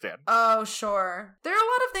financial interest in. Oh, sure. There are a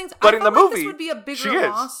lot of things. But I in felt the like movie, this would be a she bigger is.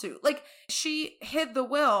 lawsuit. Like, she hid the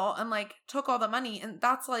will and, like, took all the money, and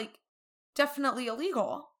that's, like, definitely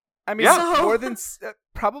illegal. I mean, Yeah. So- more than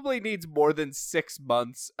probably needs more than 6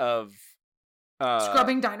 months of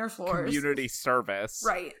Scrubbing diner floors. community service.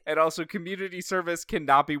 Right. And also, community service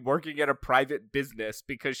cannot be working at a private business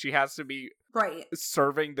because she has to be Right.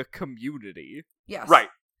 serving the community. Yes. Right.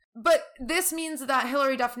 But this means that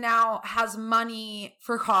Hilary Duff now has money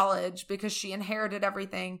for college because she inherited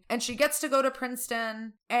everything. And she gets to go to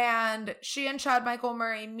Princeton. And she and Chad Michael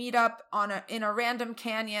Murray meet up in a random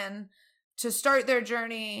canyon to start their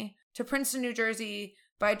journey to Princeton, New Jersey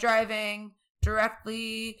by driving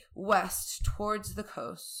directly west towards the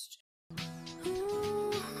coast.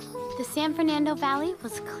 The San Fernando Valley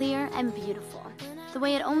was clear and beautiful, the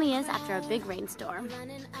way it only is after a big rainstorm.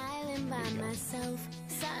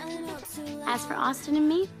 As for Austin and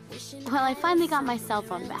me, well, I finally got my cell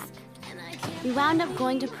phone back. We wound up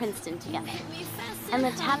going to Princeton together and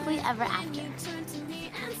lived happily ever after.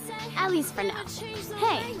 At least for now.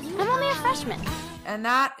 Hey, I'm only a freshman. And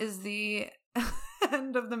that is the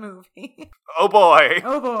end of the movie. Oh boy.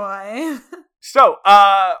 Oh boy. So,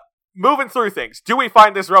 moving through things. Do we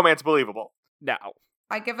find this romance believable? No.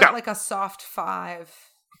 I give it No. like a soft 5.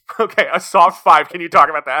 Okay, a soft 5. Can you talk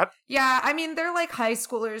about that? Yeah, I mean, they're like high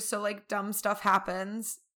schoolers, so like dumb stuff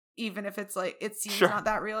happens, even if it's like, it seems Sure. not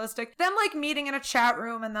that realistic. Them like meeting in a chat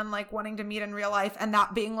room and then like wanting to meet in real life and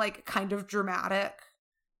that being like kind of dramatic.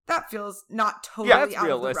 That feels not totally that's out of the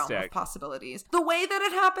realm realistic. of possibilities. The way that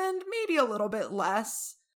it happened, maybe a little bit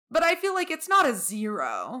less, but I feel like it's not a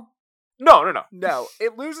 0. No. No,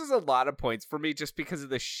 it loses a lot of points for me just because of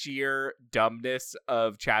the sheer dumbness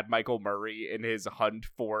of Chad Michael Murray in his hunt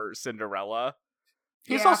for Cinderella.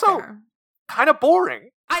 He's Yeah, also fair. kind of boring.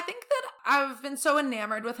 I think that I've been so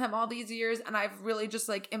enamored with him all these years and I've really just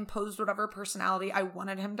like imposed whatever personality I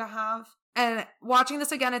wanted him to have. And watching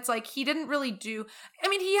this again, it's like he didn't really do, I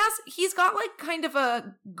mean, he's got like kind of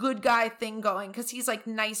a good guy thing going because he's like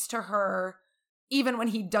nice to her even when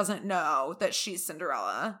he doesn't know that she's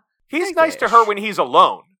Cinderella. He's nice to her when he's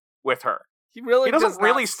alone with her. He really He doesn't does not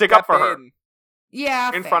really stick up step for her. in.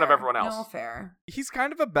 Yeah, In front of fair. everyone else. No, fair. He's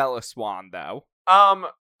kind of a Bella Swan, though.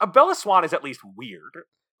 A Bella Swan is at least weird.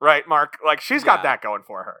 Right, Mark? Like, she's got Yeah. that going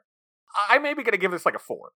for her. I'm maybe going to give this like a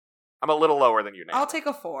 4. I'm a little lower than you now. I'll take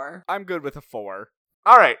a 4. I'm good with a 4.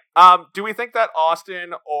 All right. Do we think that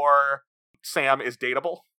Austin or Sam is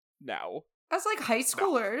dateable? No. As like high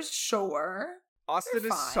schoolers, sure. Austin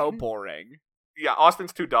They're is so fine. boring. Yeah,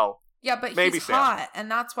 Austin's too dull. Yeah, but Maybe he's Sam. hot, and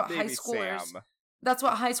that's what high Maybe schoolers. Sam. That's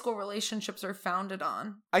what high school relationships are founded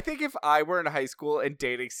on. I think if I were in high school and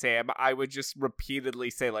dating Sam, I would just repeatedly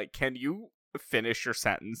say, like, can you finish your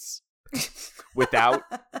sentence without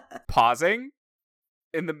pausing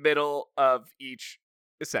in the middle of each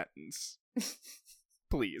sentence?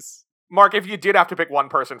 Please. Mark, if you did have to pick one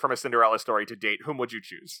person from a Cinderella story to date, whom would you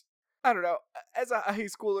choose? I don't know. As a high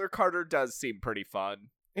schooler, Carter does seem pretty fun.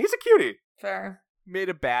 He's a cutie. Fair. Made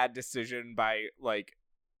a bad decision by, like,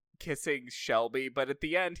 kissing Shelby, but at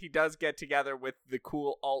the end, he does get together with the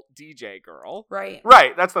cool alt DJ girl. Right.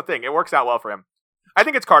 Right, that's the thing. It works out well for him. I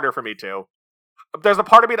think it's Carter for me, too. There's a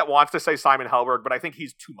part of me that wants to say Simon Helberg, but I think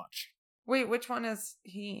he's too much. Wait, which one is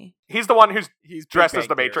he? He's the one who's He's dressed Big as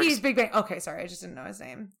the Bang Matrix. He's Big Bang. Okay, sorry, I just didn't know his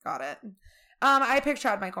name. Got it. I picked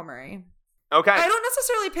Chad Michael Murray. Okay. I don't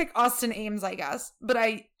necessarily pick Austin Ames, I guess, but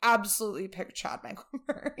I absolutely picked Chad Michael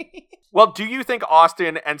Murray. Well, do you think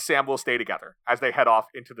Austin and Sam will stay together as they head off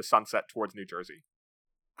into the sunset towards New Jersey?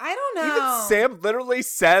 I don't know. Even Sam literally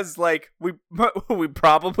says, like, we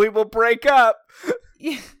probably will break up.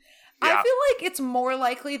 Yeah. I feel like it's more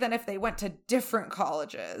likely than if they went to different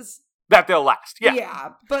colleges. That they'll last. Yeah. Yeah,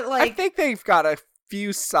 but I like, think they've got a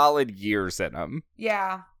few solid years in them.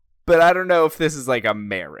 yeah. But I don't know if this is like a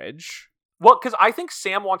marriage. Well, because I think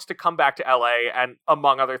Sam wants to come back to LA and,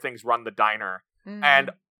 among other things, run the diner. Mhm. And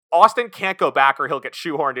Austin can't go back or he'll get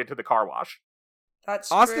shoehorned into the car wash.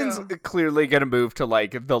 That's Austin's true. clearly going to move to,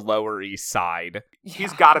 like, the Lower East Side. Yeah.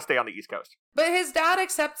 He's got to stay on the East Coast. But his dad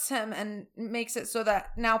accepts him and makes it so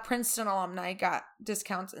that now Princeton alumni got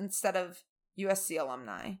discounts instead of USC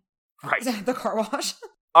alumni. Right. At the car wash.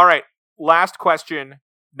 All right. Last question,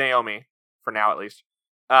 Naomi, for now at least.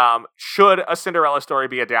 Should A Cinderella Story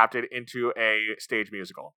be adapted into a stage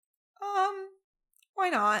musical? Why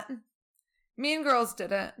not? Mean Girls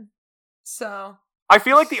did it. So. I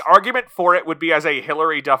feel like the argument for it would be as a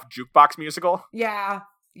Hilary Duff jukebox musical. Yeah,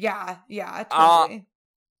 totally.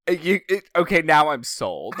 Okay, now I'm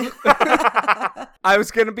sold. I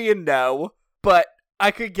was going to be a no, but I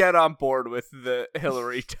could get on board with the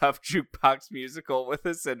Hilary Duff jukebox musical with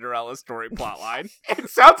a Cinderella Story plotline. It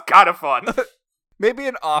sounds kind of fun. Maybe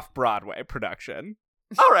an off-Broadway production.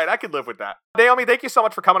 All right, I could live with that. Naomi, thank you so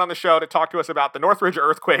much for coming on the show to talk to us about the Northridge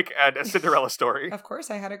earthquake and A Cinderella Story. Of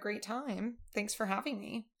course, I had a great time. Thanks for having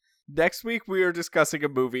me. Next week, we are discussing a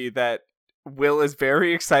movie that Will is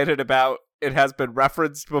very excited about. It has been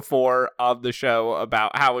referenced before on the show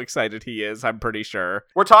about how excited he is, I'm pretty sure.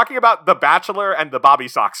 We're talking about The Bachelor and the Bobby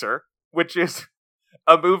Soxer, which is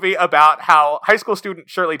a movie about how high school student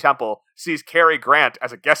Shirley Temple sees Cary Grant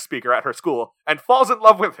as a guest speaker at her school and falls in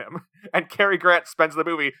love with him. And Cary Grant spends the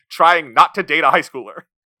movie trying not to date a high schooler.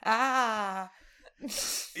 Ah.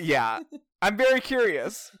 Yeah. I'm very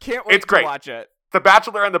curious. Can't wait It's great. to watch it. The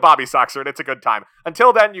Bachelor and the Bobby Soxer, and it's a good time.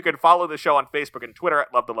 Until then, you can follow the show on Facebook and Twitter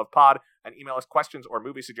at LoveToLovePod and email us questions or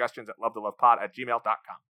movie suggestions at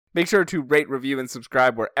LoveToLovePod@gmail.com. Make sure to rate, review, and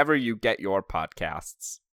subscribe wherever you get your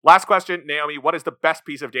podcasts. Last question, Naomi, what is the best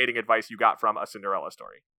piece of dating advice you got from A Cinderella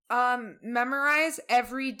Story? Memorize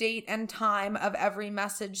every date and time of every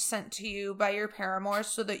message sent to you by your paramour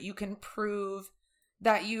so that you can prove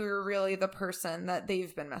that you're really the person that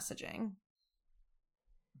they've been messaging.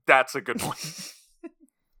 That's a good point.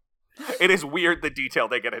 It is weird the detail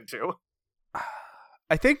they get into.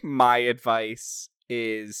 I think my advice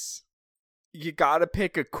is you gotta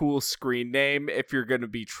pick a cool screen name if you're gonna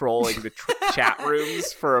be trolling the chat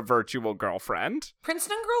rooms for a virtual girlfriend.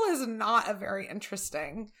 Princeton Girl is not a very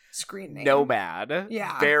interesting screen name. Nomad.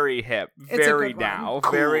 Yeah. Very hip. It's a Very good one. now.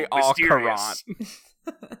 Cool, very au mysterious.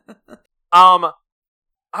 courant.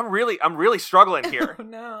 I'm really struggling here. Oh,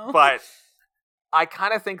 no. But I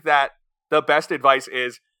kind of think that the best advice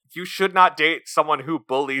is you should not date someone who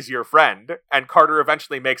bullies your friend, and Carter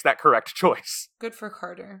eventually makes that correct choice. Good for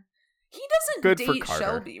Carter. He doesn't Good for date Carter.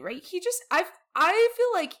 Shelby, right? He just I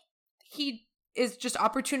feel like he is just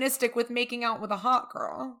opportunistic with making out with a hot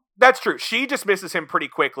girl. That's true. She dismisses him pretty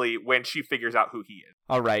quickly when she figures out who he is.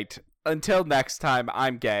 All right. Until next time,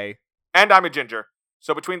 I'm gay. And I'm a ginger.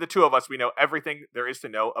 So between the two of us, we know everything there is to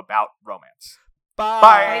know about romance. Bye.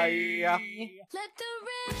 Bye. Let the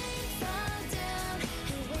rain